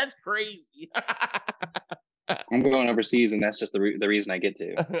 baby. That's crazy. I'm going overseas, and that's just the reason I get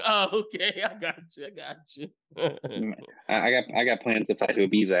to. Oh, okay. I got you. I got plans to fly to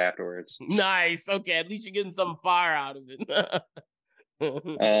Ibiza afterwards. Nice. Okay, at least you're getting some fire out of it.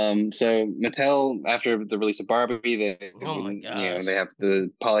 So Mattel, after the release of Barbie, they have the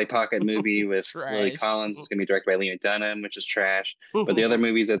Polly Pocket movie with Lily Collins. It's gonna be directed by Lena Dunham, which is trash. But the other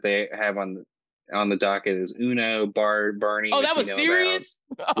movies that they have on the docket is Uno, Barney. Oh, that was serious?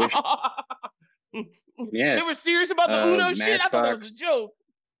 Yeah, they were serious about the Uno shit. I thought that was a joke.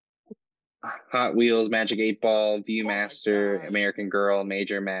 Hot Wheels, Magic 8-Ball, Viewmaster, American Girl,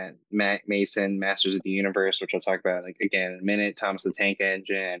 Major Mason, Masters of the Universe, which I'll talk about again in a minute. Thomas the Tank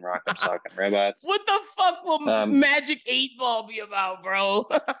Engine, Rock'em Sock'em Robots. What the fuck will Magic 8-Ball be about, bro?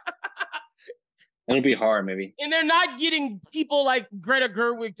 It'll be horror, maybe. And they're not getting people like Greta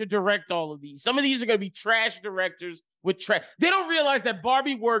Gerwig to direct all of these. Some of these are going to be trash directors with trash. They don't realize that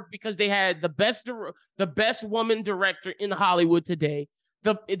Barbie worked because they had the best woman director in Hollywood today.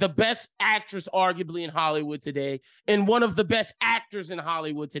 The best actress arguably in Hollywood today, and one of the best actors in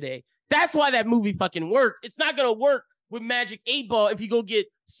Hollywood today. That's why that movie fucking worked. It's not gonna work with Magic 8-Ball if you go get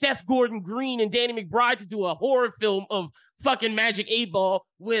Seth Gordon Green and Danny McBride to do a horror film of fucking Magic 8-Ball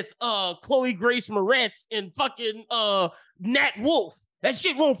with Chloe Grace Moretz and fucking Nat Wolff. That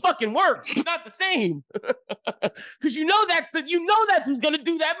shit won't fucking work. It's not the same. Because you know that's who's gonna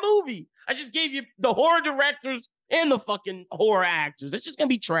do that movie. I just gave you the horror directors and the fucking horror actors. It's just gonna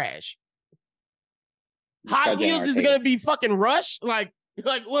be trash. Hot Wheels is gonna be fucking Rush. Like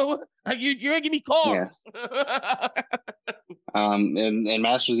what? Like you're gonna give me cars. Yeah. And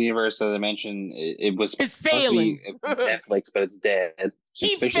Masters of the Universe, as I mentioned, it's failing. Netflix, but it's dead.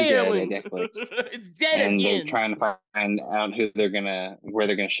 Keep failing. Netflix. It's dead and again. They're trying to find out where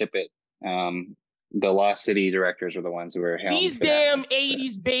they're gonna ship it. The Lost City directors are the ones who are these damn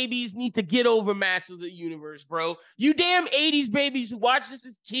 80s babies need to get over Masters of the Universe, bro. You damn 80s babies who watch this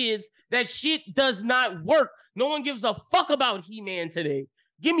as kids, that shit does not work. No one gives a fuck about He-Man today.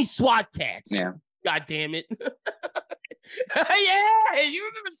 Give me SWAT Cats. Yeah. God damn it. Yeah, you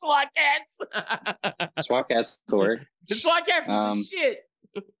remember SWAT Cats. SWAT Cats work. The SWAT Cats was shit.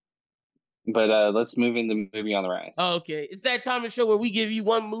 But let's move into Movie on the Rise. Okay. It's that time of the show where we give you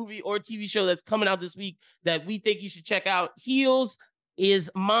one movie or TV show that's coming out this week that we think you should check out. Heels is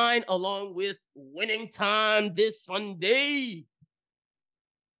mine, along with Winning Time this Sunday.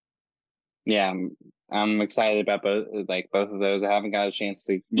 Yeah, I'm excited about both of those. I haven't got a chance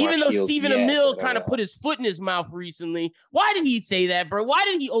to watch even though Heels Stephen Amell kind of put his foot in his mouth recently. Why did he say that, bro? Why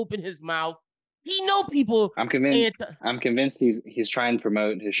did he open his mouth? He know people. I'm convinced he's trying to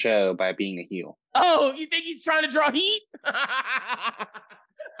promote his show by being a heel. Oh, you think he's trying to draw heat?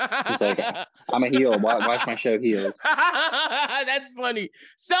 He's like, I'm a heel. Watch my show, Heels. That's funny.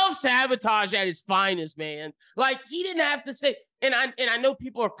 Self-sabotage at its finest, man. Like he didn't have to say. And I know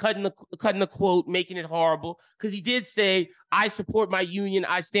people are cutting the quote, making it horrible because he did say, "I support my union.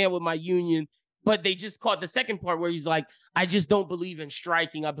 I stand with my union." But they just caught the second part where he's like, I just don't believe in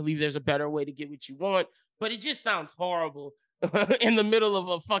striking. I believe there's a better way to get what you want. But it just sounds horrible in the middle of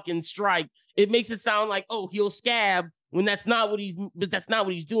a fucking strike. It makes it sound like, oh, he'll scab when that's not what he's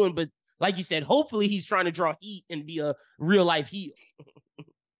doing. But like you said, hopefully he's trying to draw heat and be a real life heel.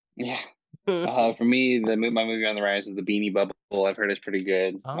 Yeah. For me, my movie on the rise is The Beanie Bubble. I've heard it's pretty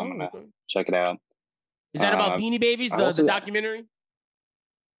good. I'm gonna check it out. Is that about Beanie Babies, the documentary?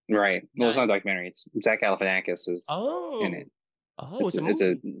 Right. Well, It's not a documentary. It's Zach Galifianakis is in it. Oh, it's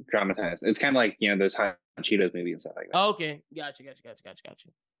a dramatized. It's kind of like those Hot Cheetos movies and stuff like that. Oh, okay, gotcha.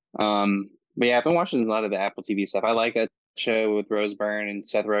 But yeah, I've been watching a lot of the Apple TV stuff. I like a show with Rose Byrne and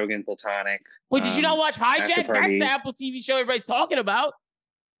Seth Rogen, Platonic. Wait, did you not watch Hijack? That's the Apple TV show everybody's talking about.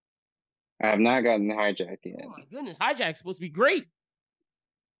 I have not gotten Hijack yet. Oh my goodness, Hijack's supposed to be great.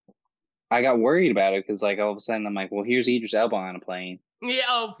 I got worried about it because all of a sudden I'm like, well, here's Idris Elba on a plane.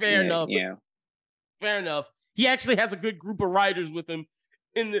 Yeah, fair enough. Yeah. Fair enough. He actually has a good group of writers with him.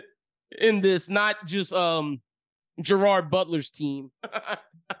 in this, not just Gerard Butler's team.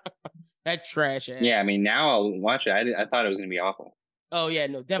 That trash ass. Yeah, I mean, now I'll watch it. I thought it was gonna be awful. Oh yeah,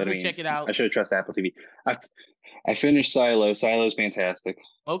 no, definitely check it out. I should have trusted Apple TV. I finished Silo. Silo's fantastic.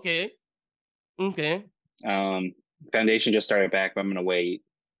 Okay. Foundation just started back, but I'm gonna wait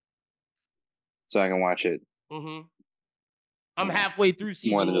so I can watch it. Mm-hmm. I'm halfway through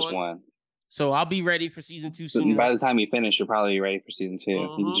season more than just one. So I'll be ready for season 2 soon. By the time you finish, you'll probably be ready for season 2.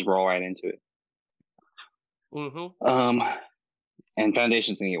 You can just roll right into it. And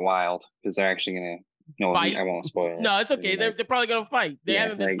Foundation's gonna get wild because they're actually gonna fight. I won't spoil it. No, it's okay. They're probably gonna fight. They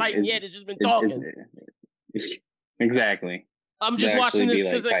haven't been fighting yet. It's just been talking. Exactly. I'm just watching this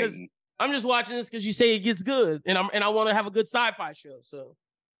because you say it gets good, and I want to have a good sci-fi show. So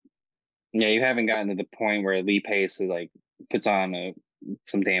yeah, you haven't gotten to the point where Lee Pace puts on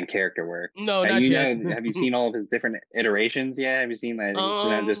some damn character work. No, not yet. Have you seen all of his different iterations yet? Have you seen that? It's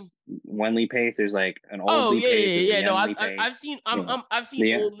not just one Lee Pace. There's like an old Lee Pace. Yeah. No, I've seen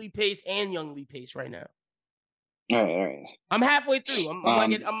old Lee Pace and young Lee Pace right now. All right. I'm halfway through.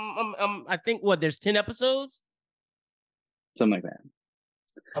 I think there's 10 episodes. Something like that.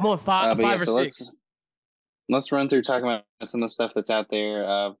 I'm on 5 or 6. Let's run through talking about some of the stuff that's out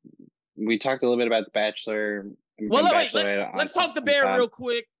there. We talked a little bit about The Bachelor. Well, let's talk The Bear real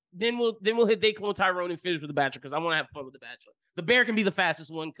quick. Then we'll hit They Clone Tyrone and finish with The Bachelor because I want to have fun with The Bachelor. The Bear can be the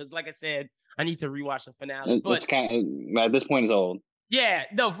fastest one because, like I said, I need to rewatch the finale. But at this point, it's old. Yeah,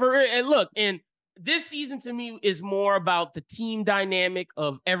 no, and this season to me is more about the team dynamic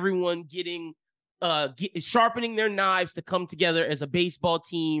of everyone sharpening their knives to come together as a baseball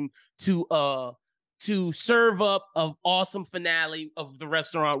team to serve up an awesome finale of the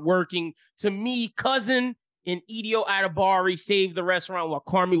restaurant working. To me, Cousin and Idio Adibari saved the restaurant while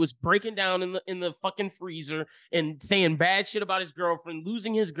Carmi was breaking down in the fucking freezer and saying bad shit about his girlfriend,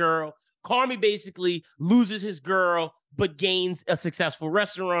 losing his girl. Carmi basically loses his girl, but gains a successful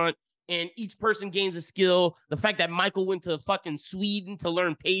restaurant, and each person gains a skill. The fact that Michael went to fucking Sweden to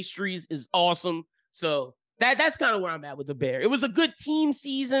learn pastries is awesome. So that's kind of where I'm at with The Bear. It was a good team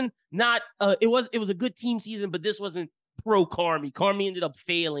season. It was a good team season, but this wasn't pro Carmi. Carmi ended up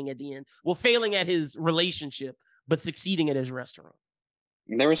failing at the end. Well, failing at his relationship, but succeeding at his restaurant.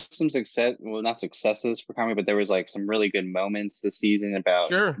 There was some success, well, not successes for Carmi, but there was like some really good moments this season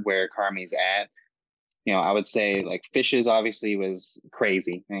about where Carmi's at. I would say like Fishes obviously was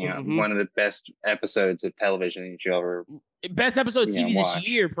crazy. One of the best episodes of television that you ever best episode of TV this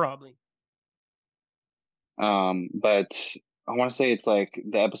year, probably. But I want to say it's like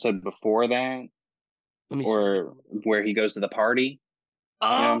the episode before that, where he goes to the party. You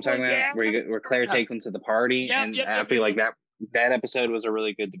know what I'm talking about? Where Claire takes him to the party, I feel like that episode was a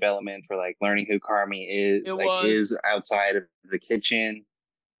really good development for like learning who Carmi is. Is outside of the kitchen.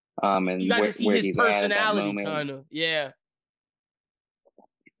 And you got to see his personality, kind of. Yeah.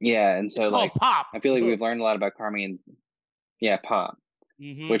 Yeah, and so it's Pop. I feel like we've learned a lot about Carmi and Pop.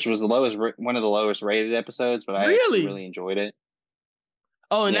 Which was one of the lowest rated episodes, but I actually really enjoyed it.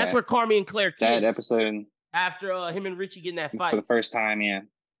 Oh, and that's where Carmi and Claire kissed. That episode after him and Richie getting that fight for the first time,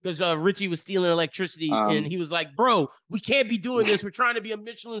 because Richie was stealing electricity, and he was like, "Bro, we can't be doing this. We're trying to be a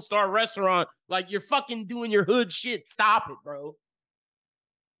Michelin star restaurant. Like you're fucking doing your hood shit. Stop it, bro."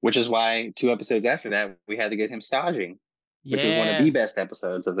 Which is why 2 episodes after that we had to get him staging, which was one of the best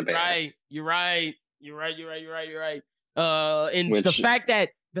episodes of The Bear. Right, you're right. And the fact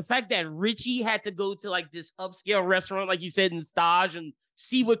that Richie had to go to like this upscale restaurant, like you said, in stage and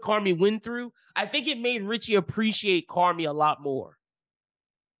see what Carmi went through, I think it made Richie appreciate Carmi a lot more.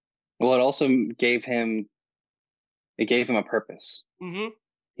 Well, it also gave him a purpose.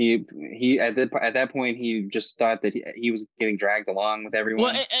 He at that point he just thought that he was getting dragged along with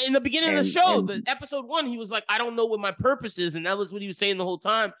everyone. Well, in the beginning of the show, the episode 1, he was like, "I don't know what my purpose is," and that was what he was saying the whole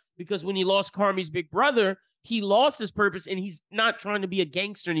time. Because when he lost Carmi's big brother, he lost his purpose, and he's not trying to be a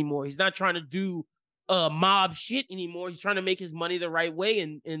gangster anymore. He's not trying to do mob shit anymore. He's trying to make his money the right way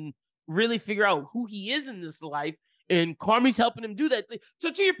and really figure out who he is in this life. And Carmi's helping him do that.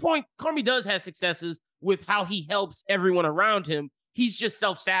 So to your point, Carmi does have successes with how he helps everyone around him. He's just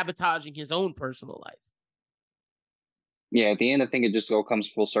self-sabotaging his own personal life. Yeah, at the end, I think it just all comes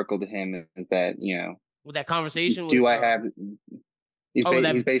full circle to him. Is that, with that conversation? He's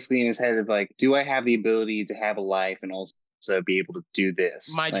basically in his head of like, do I have the ability to have a life and also be able to do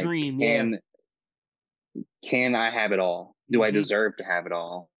this? My dream, Can I have it all? Do I deserve to have it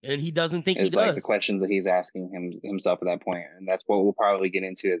all? And he doesn't think he does. It's like the questions that he's asking himself at that point. And that's what we'll probably get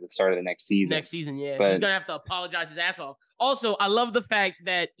into at the start of the next season. Yeah. But he's going to have to apologize his ass off. Also, I love the fact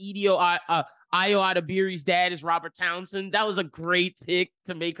that Idio Ayo Adebiri's dad is Robert Townsend. That was a great pick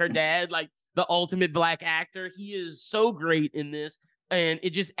to make her dad like the ultimate black actor. He is so great in this, and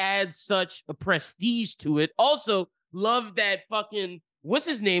it just adds such a prestige to it. Also, love that fucking what's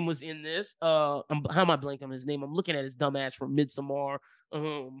his name was in this. How am I blanking on his name? I'm looking at his dumbass from Midsommar.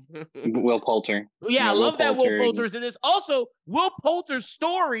 Will Poulter. Yeah, I love that Will Poulter is in this. Also, Will Poulter's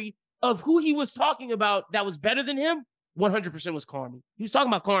story of who he was talking about that was better than him, 100% was Carmy. He was talking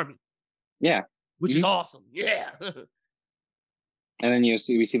about Carmy. Yeah. Which is awesome. Yeah. And then we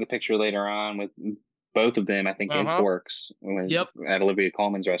see the picture later on with both of them, I think, in Forks at Olivia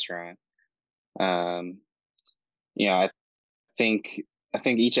Colman's restaurant. I think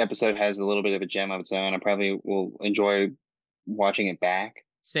each episode has a little bit of a gem of its own. I probably will enjoy watching it back.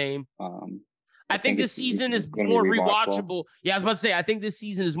 Same. I think this season is more rewatchable. Yeah, I was about to say, I think this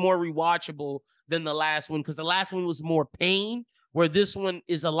season is more rewatchable than the last one because the last one was more pain, where this one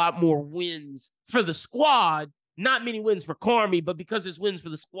is a lot more wins for the squad. Not many wins for Carmy, but because it's wins for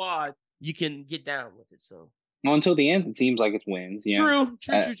the squad, you can get down with it. So, well, until the end, it seems like it's wins. True.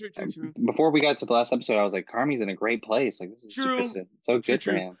 Before we got to the last episode, I was like, Carmy's in a great place. Like, this is so good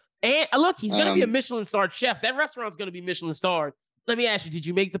for him. And look, he's going to be a Michelin-starred chef. That restaurant's going to be Michelin-starred. Let me ask you, did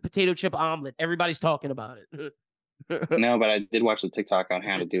you make the potato chip omelet? Everybody's talking about it. No, but I did watch the TikTok on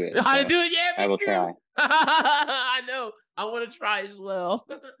how to do it. How to do it? Yeah, I will try. I know. I want to try as well.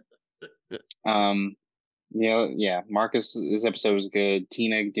 Marcus, this episode was good.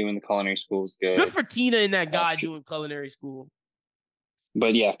 Tina doing the culinary school was good. Good for Tina and that guy doing culinary school.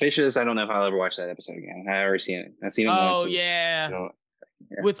 But yeah, Fishes, I don't know if I'll ever watch that episode again. I've already seen it. I've seen it once. Oh, yeah.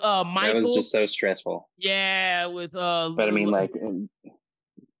 With Michael. That was just so stressful. Yeah, with But I mean, like,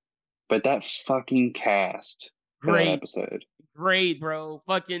 but that fucking cast for that episode. Great, bro.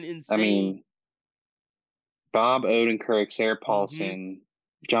 Fucking insane. I mean, Bob Odenkirk, Sarah Paulson,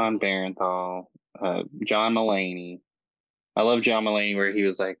 John Barenthal, John Mulaney. I love John Mulaney where he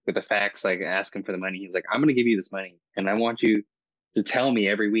was like, with the facts, like asking for the money. He's like, I'm going to give you this money and I want you to tell me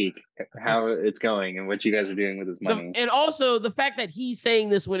every week how it's going and what you guys are doing with this money. And also the fact that he's saying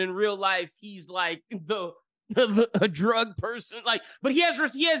this when in real life, he's like a drug person, like, but he has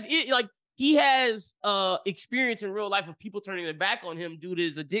experience in real life of people turning their back on him due to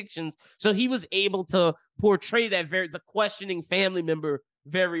his addictions. So he was able to portray the questioning family member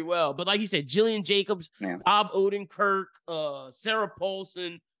very well. But like you said, Jillian Jacobs, Bob Odenkirk, Sarah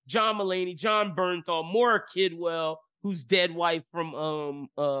Paulson, John Mulaney, John Bernthal, Maura Kidwell, who's dead wife from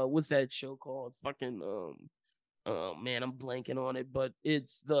what's that show called? Fucking man, I'm blanking on it, but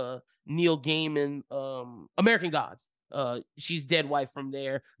it's the Neil Gaiman American Gods. She's dead wife from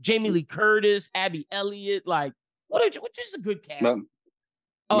there. Jamie Lee Curtis, Abby Elliott, like which is a good cast.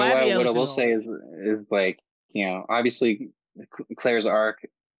 What I will say is like, obviously Claire's arc,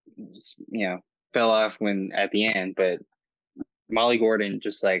 fell off at the end, but Molly Gordon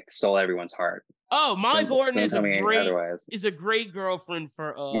just like stole everyone's heart. Oh, Molly Gordon is a great girlfriend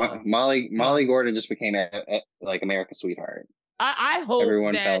for Molly Gordon just became like America's sweetheart. I hope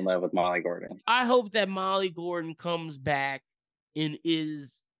everyone fell in love with Molly Gordon. I hope that Molly Gordon comes back and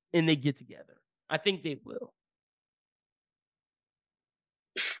they get together. I think they will.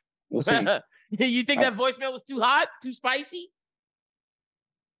 We'll see. You think that voicemail was too hot, too spicy?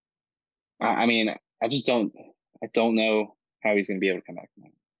 I mean, I don't know how he's going to be able to come back from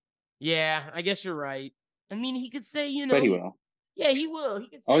that. Yeah, I guess you're right. I mean, he could say, but he will. Yeah, he will. He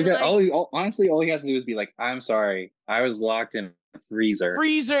could say, honestly, all he has to do is be like, "I'm sorry, I was locked in a freezer,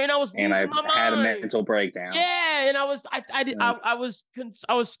 and I was losing my mind. Had a mental breakdown." Yeah, and I was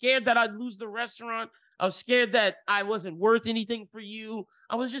scared that I'd lose the restaurant. I was scared that I wasn't worth anything for you.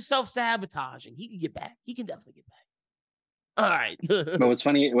 I was just self-sabotaging. He can get back. He can definitely get back. All right. But what's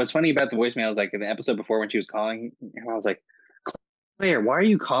funny about the voicemail is like in the episode before when she was calling, I was like, Claire, why are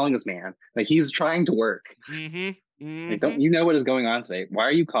you calling this man? Like, he's trying to work. Like, don't you know what is going on today? Why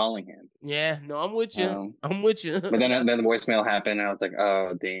are you calling him? Yeah, no, I'm with you. I'm with you. But then the voicemail happened, and I was like,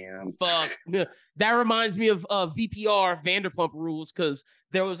 oh, damn. Fuck. That reminds me of VPR, Vanderpump Rules, because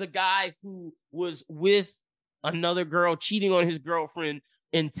there was a guy who was with another girl cheating on his girlfriend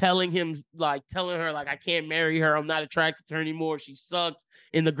and telling her, like, I can't marry her. I'm not attracted to her anymore. She sucks.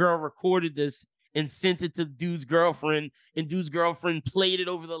 And the girl recorded this and sent it to dude's girlfriend, and dude's girlfriend played it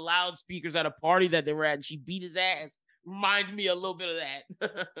over the loudspeakers at a party that they were at, and she beat his ass. Reminds me a little bit of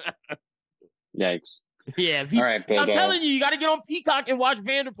that. Yikes. Yeah. All right, but, I'm telling you got to get on Peacock and watch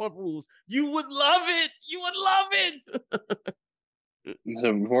Vanderpump Rules. You would love it. You would love it.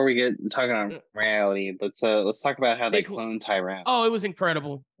 So before we get talking on reality, let's talk about how they cloned Tyrone. Oh, it was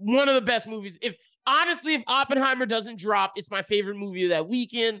incredible. One of the best movies. If Oppenheimer doesn't drop, it's my favorite movie of that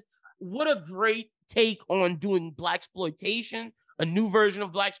weekend. what a great take on doing blaxploitation, a new version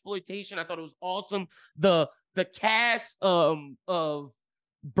of blaxploitation. I thought it was awesome. The cast of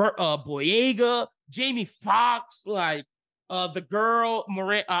Boyega, Jamie Foxx, like the girl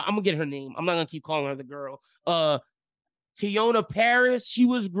Moran. I'm gonna get her name. I'm not gonna keep calling her the girl. Tiona Paris, she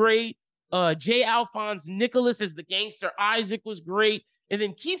was great. J. Alphonse Nicholas as the gangster Isaac was great, and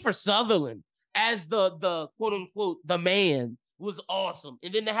then Kiefer Sutherland as the quote unquote the man was awesome.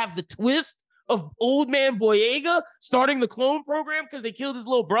 And then to have the twist of old man Boyega starting the clone program because they killed his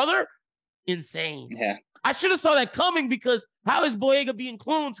little brother, insane. Yeah, I should have saw that coming, because how is Boyega being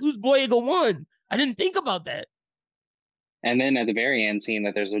clones? Who's Boyega 1? I didn't think about that. And then at the very end, seeing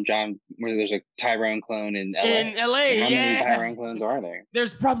that there's a Tyrone clone in LA. In LA, how many yeah. Tyrone clones are there?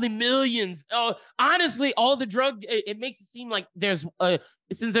 There's probably millions. Honestly, all the drug, it makes it seem like there's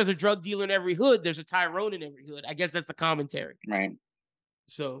since there's a drug dealer in every hood, there's a Tyrone in every hood. I guess that's the commentary. Right.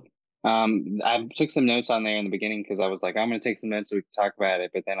 So I took some notes on there in the beginning because I was like, I'm going to take some notes so we can talk about it.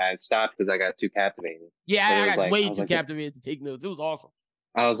 But then I stopped because I got too captivated. Yeah, I got way too captivated to take notes. It was awesome.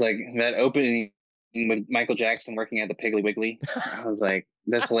 I was like, that opening with Michael Jackson working at the Piggly Wiggly, I was like,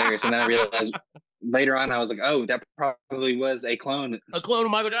 that's hilarious. And then I realized later on, I was like, oh, that probably was a clone. A clone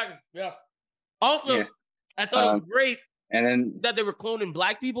of Michael Jackson. Yeah. Also, yeah. I thought it was great and then that they were cloning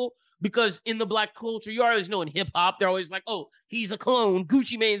black people, because in the black culture, you always know in hip hop, they're always like, oh, he's a clone.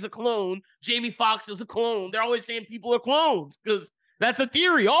 Gucci Mane's a clone. Jamie Foxx is a clone. They're always saying people are clones because that's a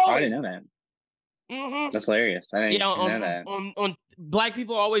theory. Always. Oh, I didn't know that. Mm-hmm. That's hilarious. I didn't know that. On black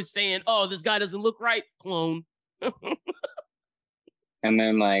people are always saying, "Oh, this guy doesn't look right." Clone. And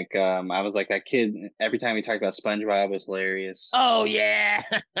then, like, I was like, that kid. Every time we talked about SpongeBob, was hilarious. Oh yeah.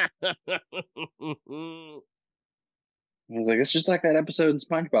 I was like, it's just like that episode in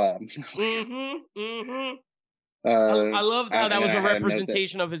SpongeBob. I loved how that was a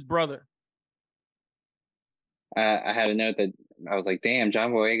representation of his brother. I had a note that I was like, damn,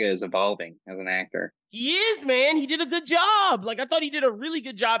 John Boyega is evolving as an actor. He is, man. He did a good job. Like, I thought he did a really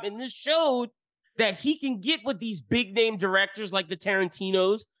good job, and this showed that he can get with these big name directors like the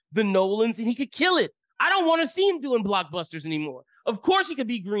Tarantinos, the Nolans, and he could kill it. I don't want to see him doing blockbusters anymore. Of course, he could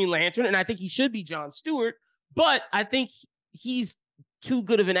be Green Lantern, and I think he should be Jon Stewart, but I think he's too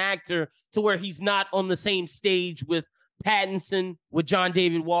good of an actor to where he's not on the same stage with Pattinson, with John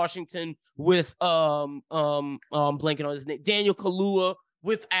David Washington, with blanking on his name, Daniel Kaluuya,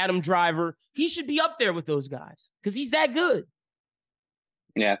 with Adam Driver. He should be up there with those guys because he's that good.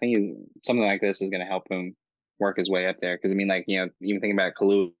 Yeah, I think something like this is going to help him work his way up there. Because I mean, like, you know, even thinking about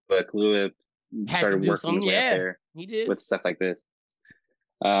Kaluuya started working his way up there. He did with stuff like this.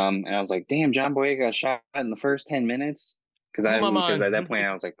 And I was like, damn, John Boyega got shot in the first 10 minutes. Because at that point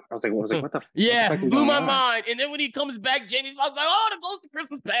I was like, what the? Yeah, what the fuck blew my mind. And then when he comes back, Jamie Foxx like, oh, the Ghost of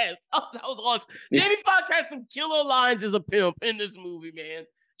Christmas Past. Oh, that was awesome. Jamie Foxx has some killer lines as a pimp in this movie, man.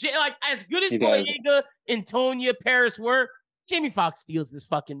 Like, as good as Boyega and Tonya Paris were, Jamie Foxx steals this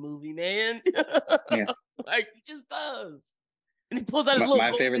fucking movie, man. Yeah. Like, he just does. And he pulls out his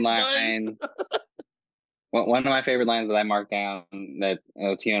little favorite line. One of my favorite lines that I marked down that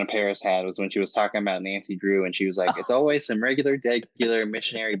Tiona Paris had was when she was talking about Nancy Drew, and she was like, it's always some regular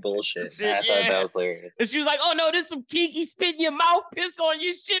missionary bullshit. And I thought that was hilarious. And she was like, oh no, this some kinky spit in your mouth, piss on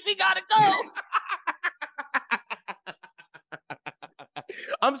your shit, we gotta go.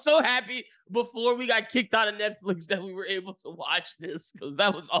 I'm so happy before we got kicked out of Netflix that we were able to watch this, because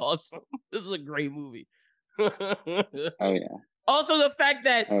that was awesome. This was a great movie. Oh yeah. Also the fact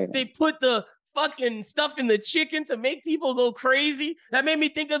that they put the fucking stuff in the chicken to make people go crazy, that made me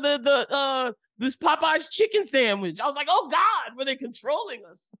think of the this Popeye's chicken sandwich. I was like, oh God, were they controlling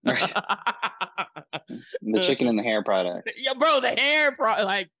us? The chicken and the hair products. Yeah, bro, the hair product,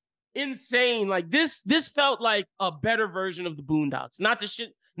 like, insane. Like, this felt like a better version of the Boondocks. Not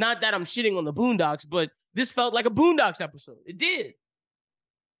that I'm shitting on the Boondocks, but this felt like a Boondocks episode. It did.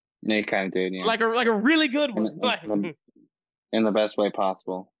 Yeah, it kind of did, yeah. Like a really good one. In the best way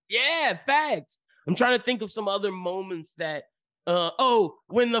possible. Yeah, facts. I'm trying to think of some other moments that,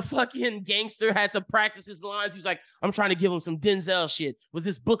 when the fucking gangster had to practice his lines, he was like, I'm trying to give him some Denzel shit. Was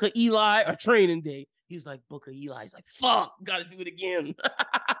this Book of Eli or Training Day? He was like, Book of Eli. He's like, fuck, gotta do it again.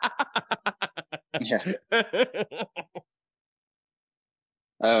 Yeah.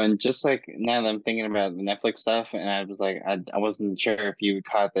 Oh, and just like now that I'm thinking about the Netflix stuff, and I was like, I wasn't sure if you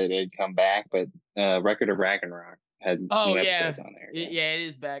caught that it had come back, but Record of Ragnarok had new episodes on there. Yeah, it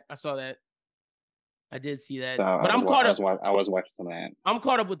is back. I saw that. I did see that. So but I'm caught up. I was watching some of that. I'm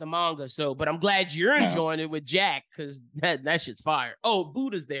caught up with the manga, but I'm glad you're enjoying it with Jack, because that shit's fire. Oh,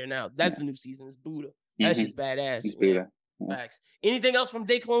 Buddha's there now. That's the new season. It's Buddha. That shit's badass. It's Buddha. Facts. Anything else from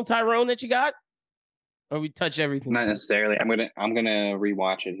Declone Tyrone that you got? Or we touch everything? Not necessarily. I'm gonna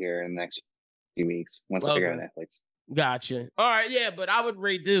rewatch it here in the next few weeks once I figure out Netflix. Gotcha. All right, yeah, but I would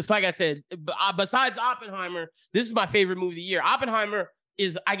rate this, like I said, besides Oppenheimer, this is my favorite movie of the year. Oppenheimer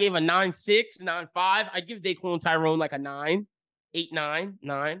I gave a 9.6, 9.5. I'd give Declone Tyrone like a 9, 8, 9,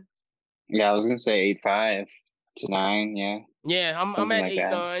 9. Yeah, I was gonna say 8.5 to 9. Yeah. Yeah, I'm at like 8,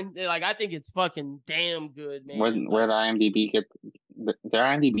 9. Like, I think it's fucking damn good, man. Where did IMDb get their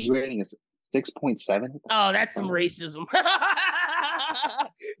IMDb rating is 6.7? Oh, that's some racism.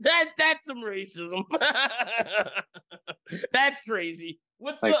 That's some racism. That's crazy.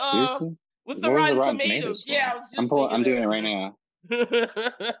 What's seriously? What's the Rotten Tomatoes? Yeah, I'm doing it right now.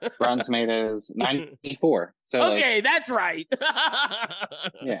 Rotten Tomatoes 94. So okay, that's right.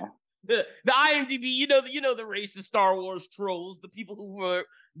 Yeah. The IMDb, you know the racist Star Wars trolls, the people who were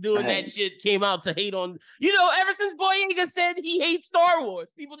doing that shit came out to hate on. Ever since Boyega said he hates Star Wars,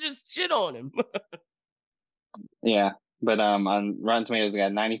 people just shit on him. Yeah, but on Rotten Tomatoes, it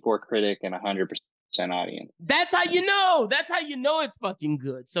got 94 critic and 100% audience. That's how you know. That's how you know it's fucking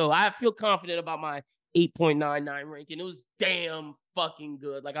good. So I feel confident about my 8.99 ranking. It was damn fucking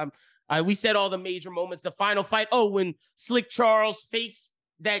good. Like we said all the major moments. The final fight. Oh, when Slick Charles fakes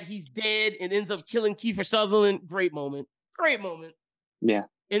that he's dead and ends up killing Kiefer Sutherland. Great moment. Great moment. Yeah.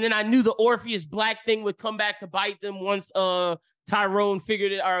 And then I knew the Orpheus Black thing would come back to bite them once Tyrone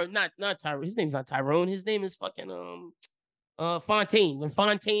figured it, or not Tyrone. His name's not Tyrone. His name is fucking Fontaine. When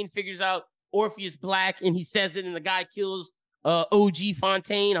Fontaine figures out Orpheus Black and he says it and the guy kills OG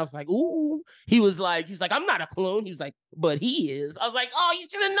Fontaine, I was like, ooh. He was like, I'm not a clone. He was like, but he is. I was like, oh, you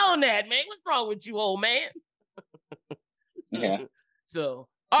should have known that, man. What's wrong with you, old man? Yeah. So,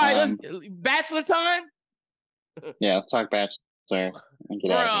 all right, let's Bachelor time. Yeah, let's talk Bachelor.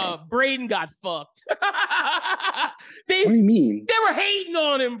 Braden got fucked. What do you mean? They were hating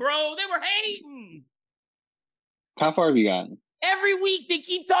on him, bro. They were hating. How far have you gotten? Every week they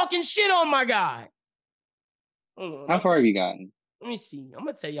keep talking shit on my guy. How far have you gotten? Let me see. I'm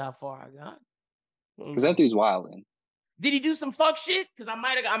gonna tell you how far I got. Because that dude's wilding. Did he do some fuck shit? Because I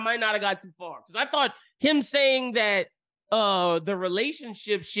might not have got too far. Because I thought him saying that the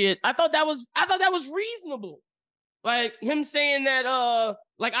relationship shit, I thought that was reasonable. Like him saying that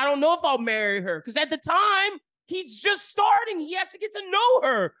like I don't know if I'll marry her. Because at the time, he's just starting. He has to get to know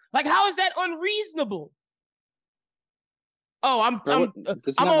her. Like, how is that unreasonable? Oh,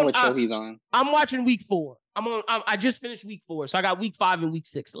 this is not what show he's on. I'm watching week 4. I just finished week 4, so I got week 5 and week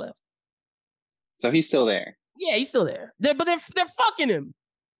 6 left. So he's still there. Yeah, he's still there. But they're fucking him.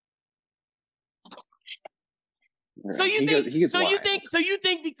 So you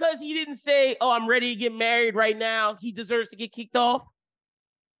think because he didn't say, "Oh, I'm ready to get married right now," he deserves to get kicked off?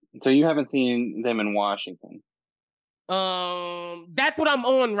 So you haven't seen them in Washington? That's what I'm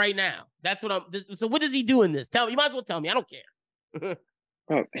on right now. So what does he do in this? Tell me. You might as well tell me. I don't care.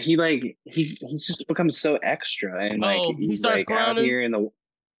 Bro, he's just become so extra and he starts clowning.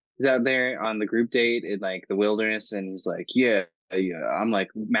 He's out there on the group date in like the wilderness, and he's like, yeah, I'm like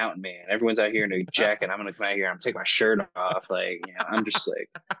mountain man. Everyone's out here in a jacket. I'm gonna come out here. I'm gonna take my shirt off. Like, I'm just like,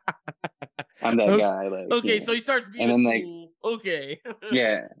 I'm that guy. Like, okay, so he starts being a tool. Okay.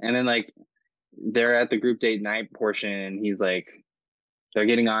 Yeah, and then like they're at the group date night portion, and he's like, they're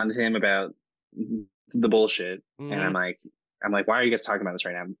getting on to him about the bullshit, and I'm like, why are you guys talking about this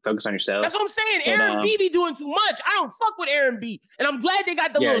right now? Focus on yourself. That's what I'm saying. Aaron B be doing too much. I don't fuck with Aaron B. And I'm glad they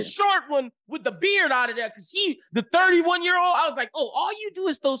got the little short one with the beard out of there, because the 31-year-old, I was like, oh, all you do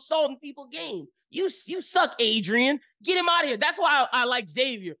is throw salt in people's game. You suck, Adrian. Get him out of here. That's why I like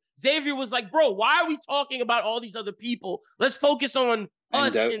Xavier. Xavier was like, bro, why are we talking about all these other people? Let's focus on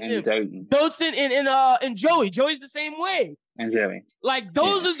us and them. Dotson and Joey. Joey's the same way. And Joey. Like,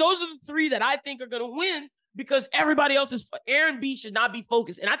 those are the 3 that I think are going to win. Because everybody else is Aaron B should not be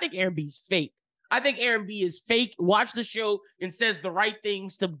focused. And I think Aaron B is fake. I think Aaron B is fake. Watch the show and says the right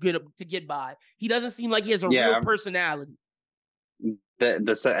things to get by. He doesn't seem like he has a real personality.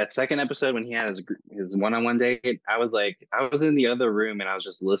 That second episode when he had his one-on-one date, I was in the other room and I was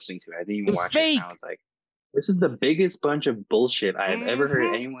just listening to it. I didn't even watch it. And I was like, this is the biggest bunch of bullshit I have ever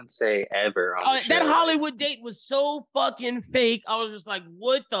heard anyone say ever on the show. That Hollywood date was so fucking fake. I was just like,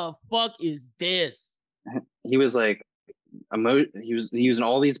 what the fuck is this? He was like, he was using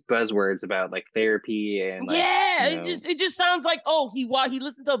all these buzzwords about like therapy and like, it just sounds like he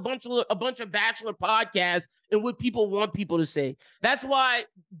listened to a bunch of Bachelor podcasts and what people want people to say. That's why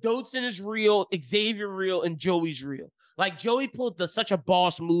Dotson is real, Xavier real, and Joey's real. Like, Joey pulled such a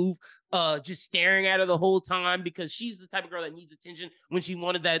boss move, just staring at her the whole time because she's the type of girl that needs attention when she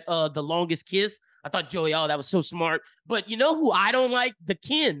wanted that the longest kiss. I thought Joey, that was so smart. But you know who I don't like? The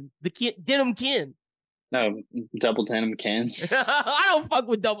Denim Ken. No, Double Denim Ken. I don't fuck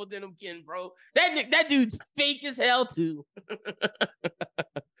with Double Denim Ken, bro. That dude's fake as hell too.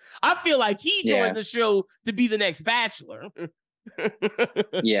 I feel like he joined the show to be the next Bachelor.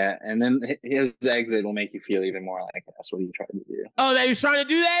 Yeah, and then his exit will make you feel even more like that's what he tried to do. Oh, that he was trying to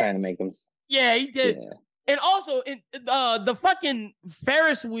do that? Trying to make him. Yeah, he did. Yeah. And also, in the fucking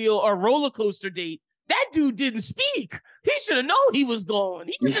Ferris wheel or roller coaster date, that dude didn't speak. He should have known he was gone.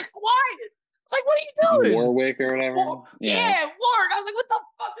 He was just quiet. It's like, what are you doing? Warwick or whatever. Yeah, Warwick. I was like, what the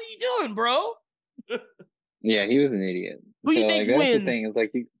fuck are you doing, bro? Yeah, he was an idiot. Who you think wins? The thing is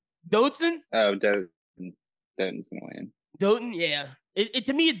like Doten? Oh, Doten's gonna win. Doten, yeah.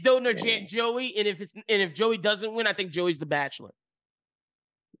 To me, it's Doten or Joey, and if Joey doesn't win, I think Joey's the Bachelor.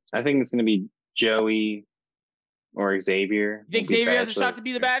 I think it's gonna be Joey or Xavier. You think Xavier has a shot to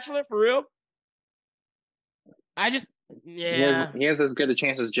be the Bachelor for real? He has as good a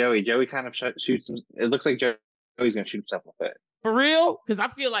chance as Joey. Joey kind of shoots him. It looks like Joey's gonna shoot himself in the foot. For real? Because I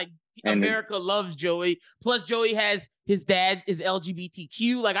feel like America loves Joey. Plus, Joey has his dad is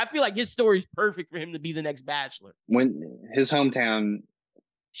LGBTQ. Like, I feel like his story is perfect for him to be the next Bachelor. When his hometown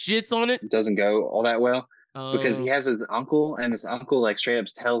shits on it, doesn't go all that well because he has his uncle, and his uncle like straight up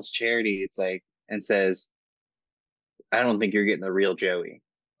tells Charity, it's like, and says, "I don't think you're getting the real Joey."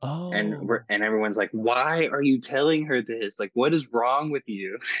 Oh. And everyone's like, "Why are you telling her this? Like, what is wrong with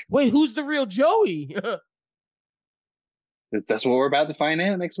you?" Wait, who's the real Joey? That's what we're about to find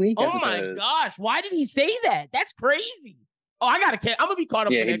out next week. Oh my gosh! Why did he say that? That's crazy. Oh, I'm gonna be caught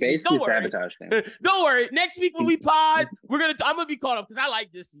up. Yeah, he basically sabotaged him. Don't worry. Next week when we pod, I'm gonna be caught up because I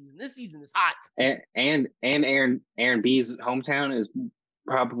like this season. This season is hot. And Aaron B's hometown is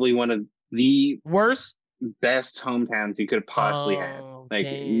probably one of the best hometowns you could possibly have. Like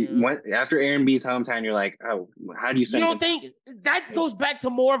after Aaron B's hometown, you're like, oh, how do you? You don't think that goes back to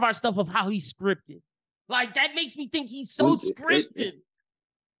more of our stuff of how he's scripted? Like, that makes me think he's so scripted.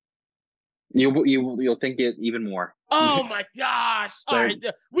 You'll think it even more. Oh my gosh! All right,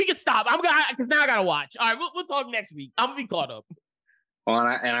 we can stop. Because now I gotta watch. All right, we'll talk next week. I'm gonna be caught up. Well,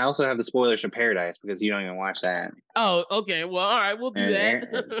 and I also have the spoilers for Paradise because you don't even watch that. Oh, okay. Well, all right, we'll do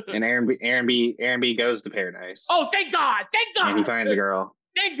that. And Aaron B goes to Paradise. Oh, thank God! Thank God! And he finds a girl.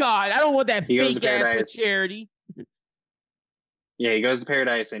 Thank God! I don't want that fake ass with Charity. Yeah, he goes to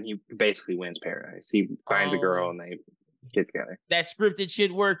Paradise and he basically wins Paradise. He finds a girl and they get together. That scripted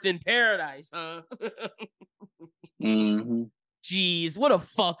shit worked in Paradise, huh? Mm-hmm. Jeez, what a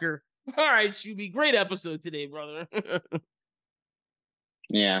fucker. All right, Shuby, great episode today, brother.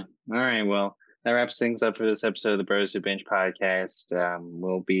 Yeah. All right, well, that wraps things up for this episode of the Bros Who Binge podcast.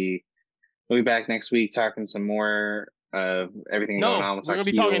 We'll be back next week talking some more of everything going on. We're going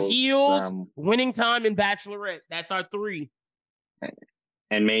to be talking heels, Winning Time, and Bachelorette. That's our 3.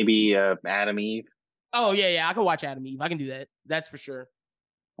 And maybe Adam Eve. Oh, yeah. I can watch Adam Eve. I can do that. That's for sure.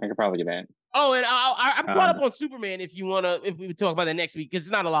 I could probably do that. Oh, and I'm caught up on Superman if we would talk about that next week, because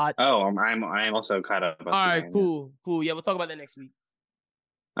it's not a lot. Oh, I'm also caught up on Superman. All right, cool. Yeah, we'll talk about that next week.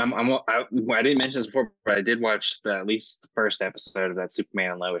 I didn't mention this before, but I did watch at least the first episode of that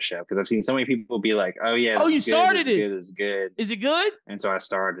Superman and Lois show, because I've seen so many people be like, "Oh yeah, you started it. It's good. Is it good?" And so I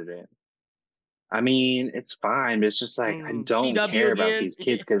started it. I memean, it's fine, but it's just like I don't care about these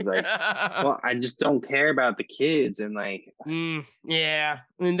kids because, like, well, I just don't care about the kids, and like, yeah,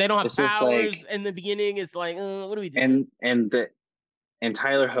 and they don't have powers in the beginning. It's like, what do we do? And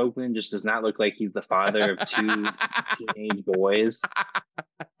Tyler Hoechlin just does not look like he's the father of 2 teenage boys,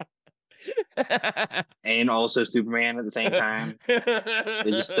 and also Superman at the same time.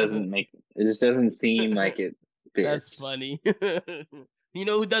 It just doesn't seem like it fits. That's funny. You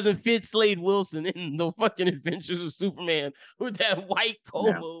know who doesn't fit? Slade Wilson in the fucking Adventures of Superman with that white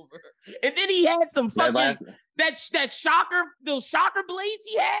comb over. And then he had some fucking that shocker, those shocker blades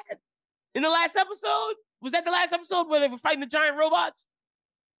he had in the last episode. Was that the last episode where they were fighting the giant robots?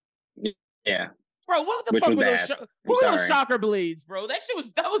 Yeah. Bro, what the fuck were those shocker blades, bro? That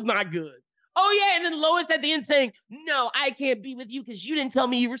was not good. Oh yeah, and then Lois at the end saying, "No, I can't be with you because you didn't tell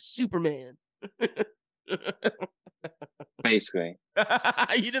me you were Superman." Basically.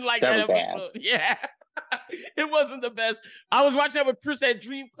 You didn't like that episode. Bad. Yeah. It wasn't the best. I was watching that with Chris at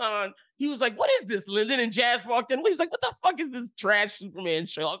DreamCon. He was like, "What is this, Lyndon?" And Jazz walked in. He was like, "What the fuck is this trash Superman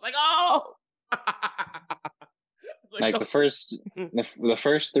show?" I was like, "Oh." Like the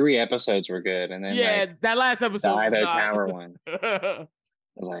first 3 episodes were good, and then that last episode, the Idaho Tower one. I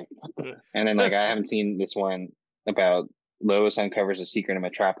was like, and then like I haven't seen this one about Lois uncovers a secret in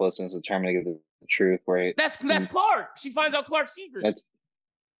Metropolis and is determined to get the truth. Where that's Clark. She finds out Clark's secret.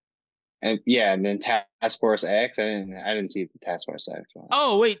 And then Task Force X. I didn't see the Task Force X one.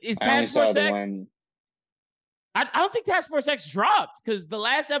 Oh wait, is I only Task Force saw the X? one. I don't think Task Force X dropped, because the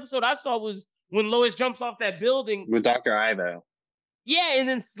last episode I saw was when Lois jumps off that building with Dr. Ivo. Yeah, and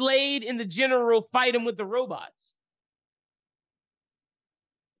then Slade and the General fight him with the robots.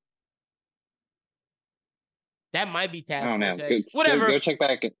 That might be Task Force X. Whatever. Go check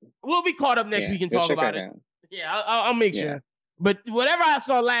back. We'll be caught up next week and talk about it. Out. Yeah, I'll make sure. But whatever I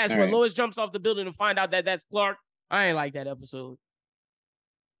saw last, where Lois jumps off the building and find out that that's Clark, I ain't like that episode.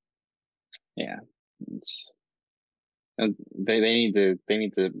 Yeah, they need to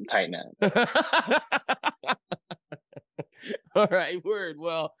tighten up. All right, word.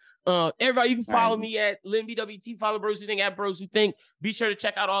 Well, everybody, you can follow me at LinBWT. Follow Bros Who Think at Bros Who Think. Be sure to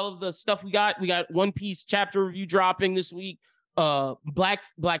check out all of the stuff we got. We got One Piece chapter review dropping this week. Black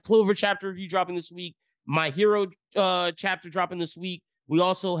Clover chapter review dropping this week. My Hero chapter dropping this week. We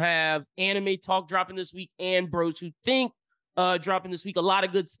also have Anime Talk dropping this week and Bros Who Think dropping this week. A lot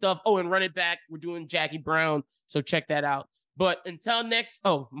of good stuff. Oh, and Run It Back. We're doing Jackie Brown, so check that out. But until next,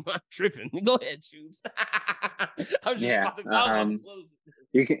 I'm tripping. Go ahead, Choobs. I was just about to close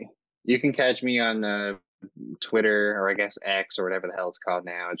it. You can catch me on Twitter, or I guess X, or whatever the hell it's called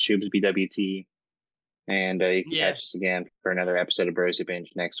now. It's ChoobsBWT. And you can catch us again for another episode of Bros Who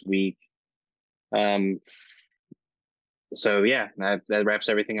Binge next week. So yeah, that wraps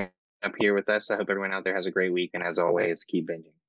everything up here with us. I hope everyone out there has a great week, and as always, keep binging.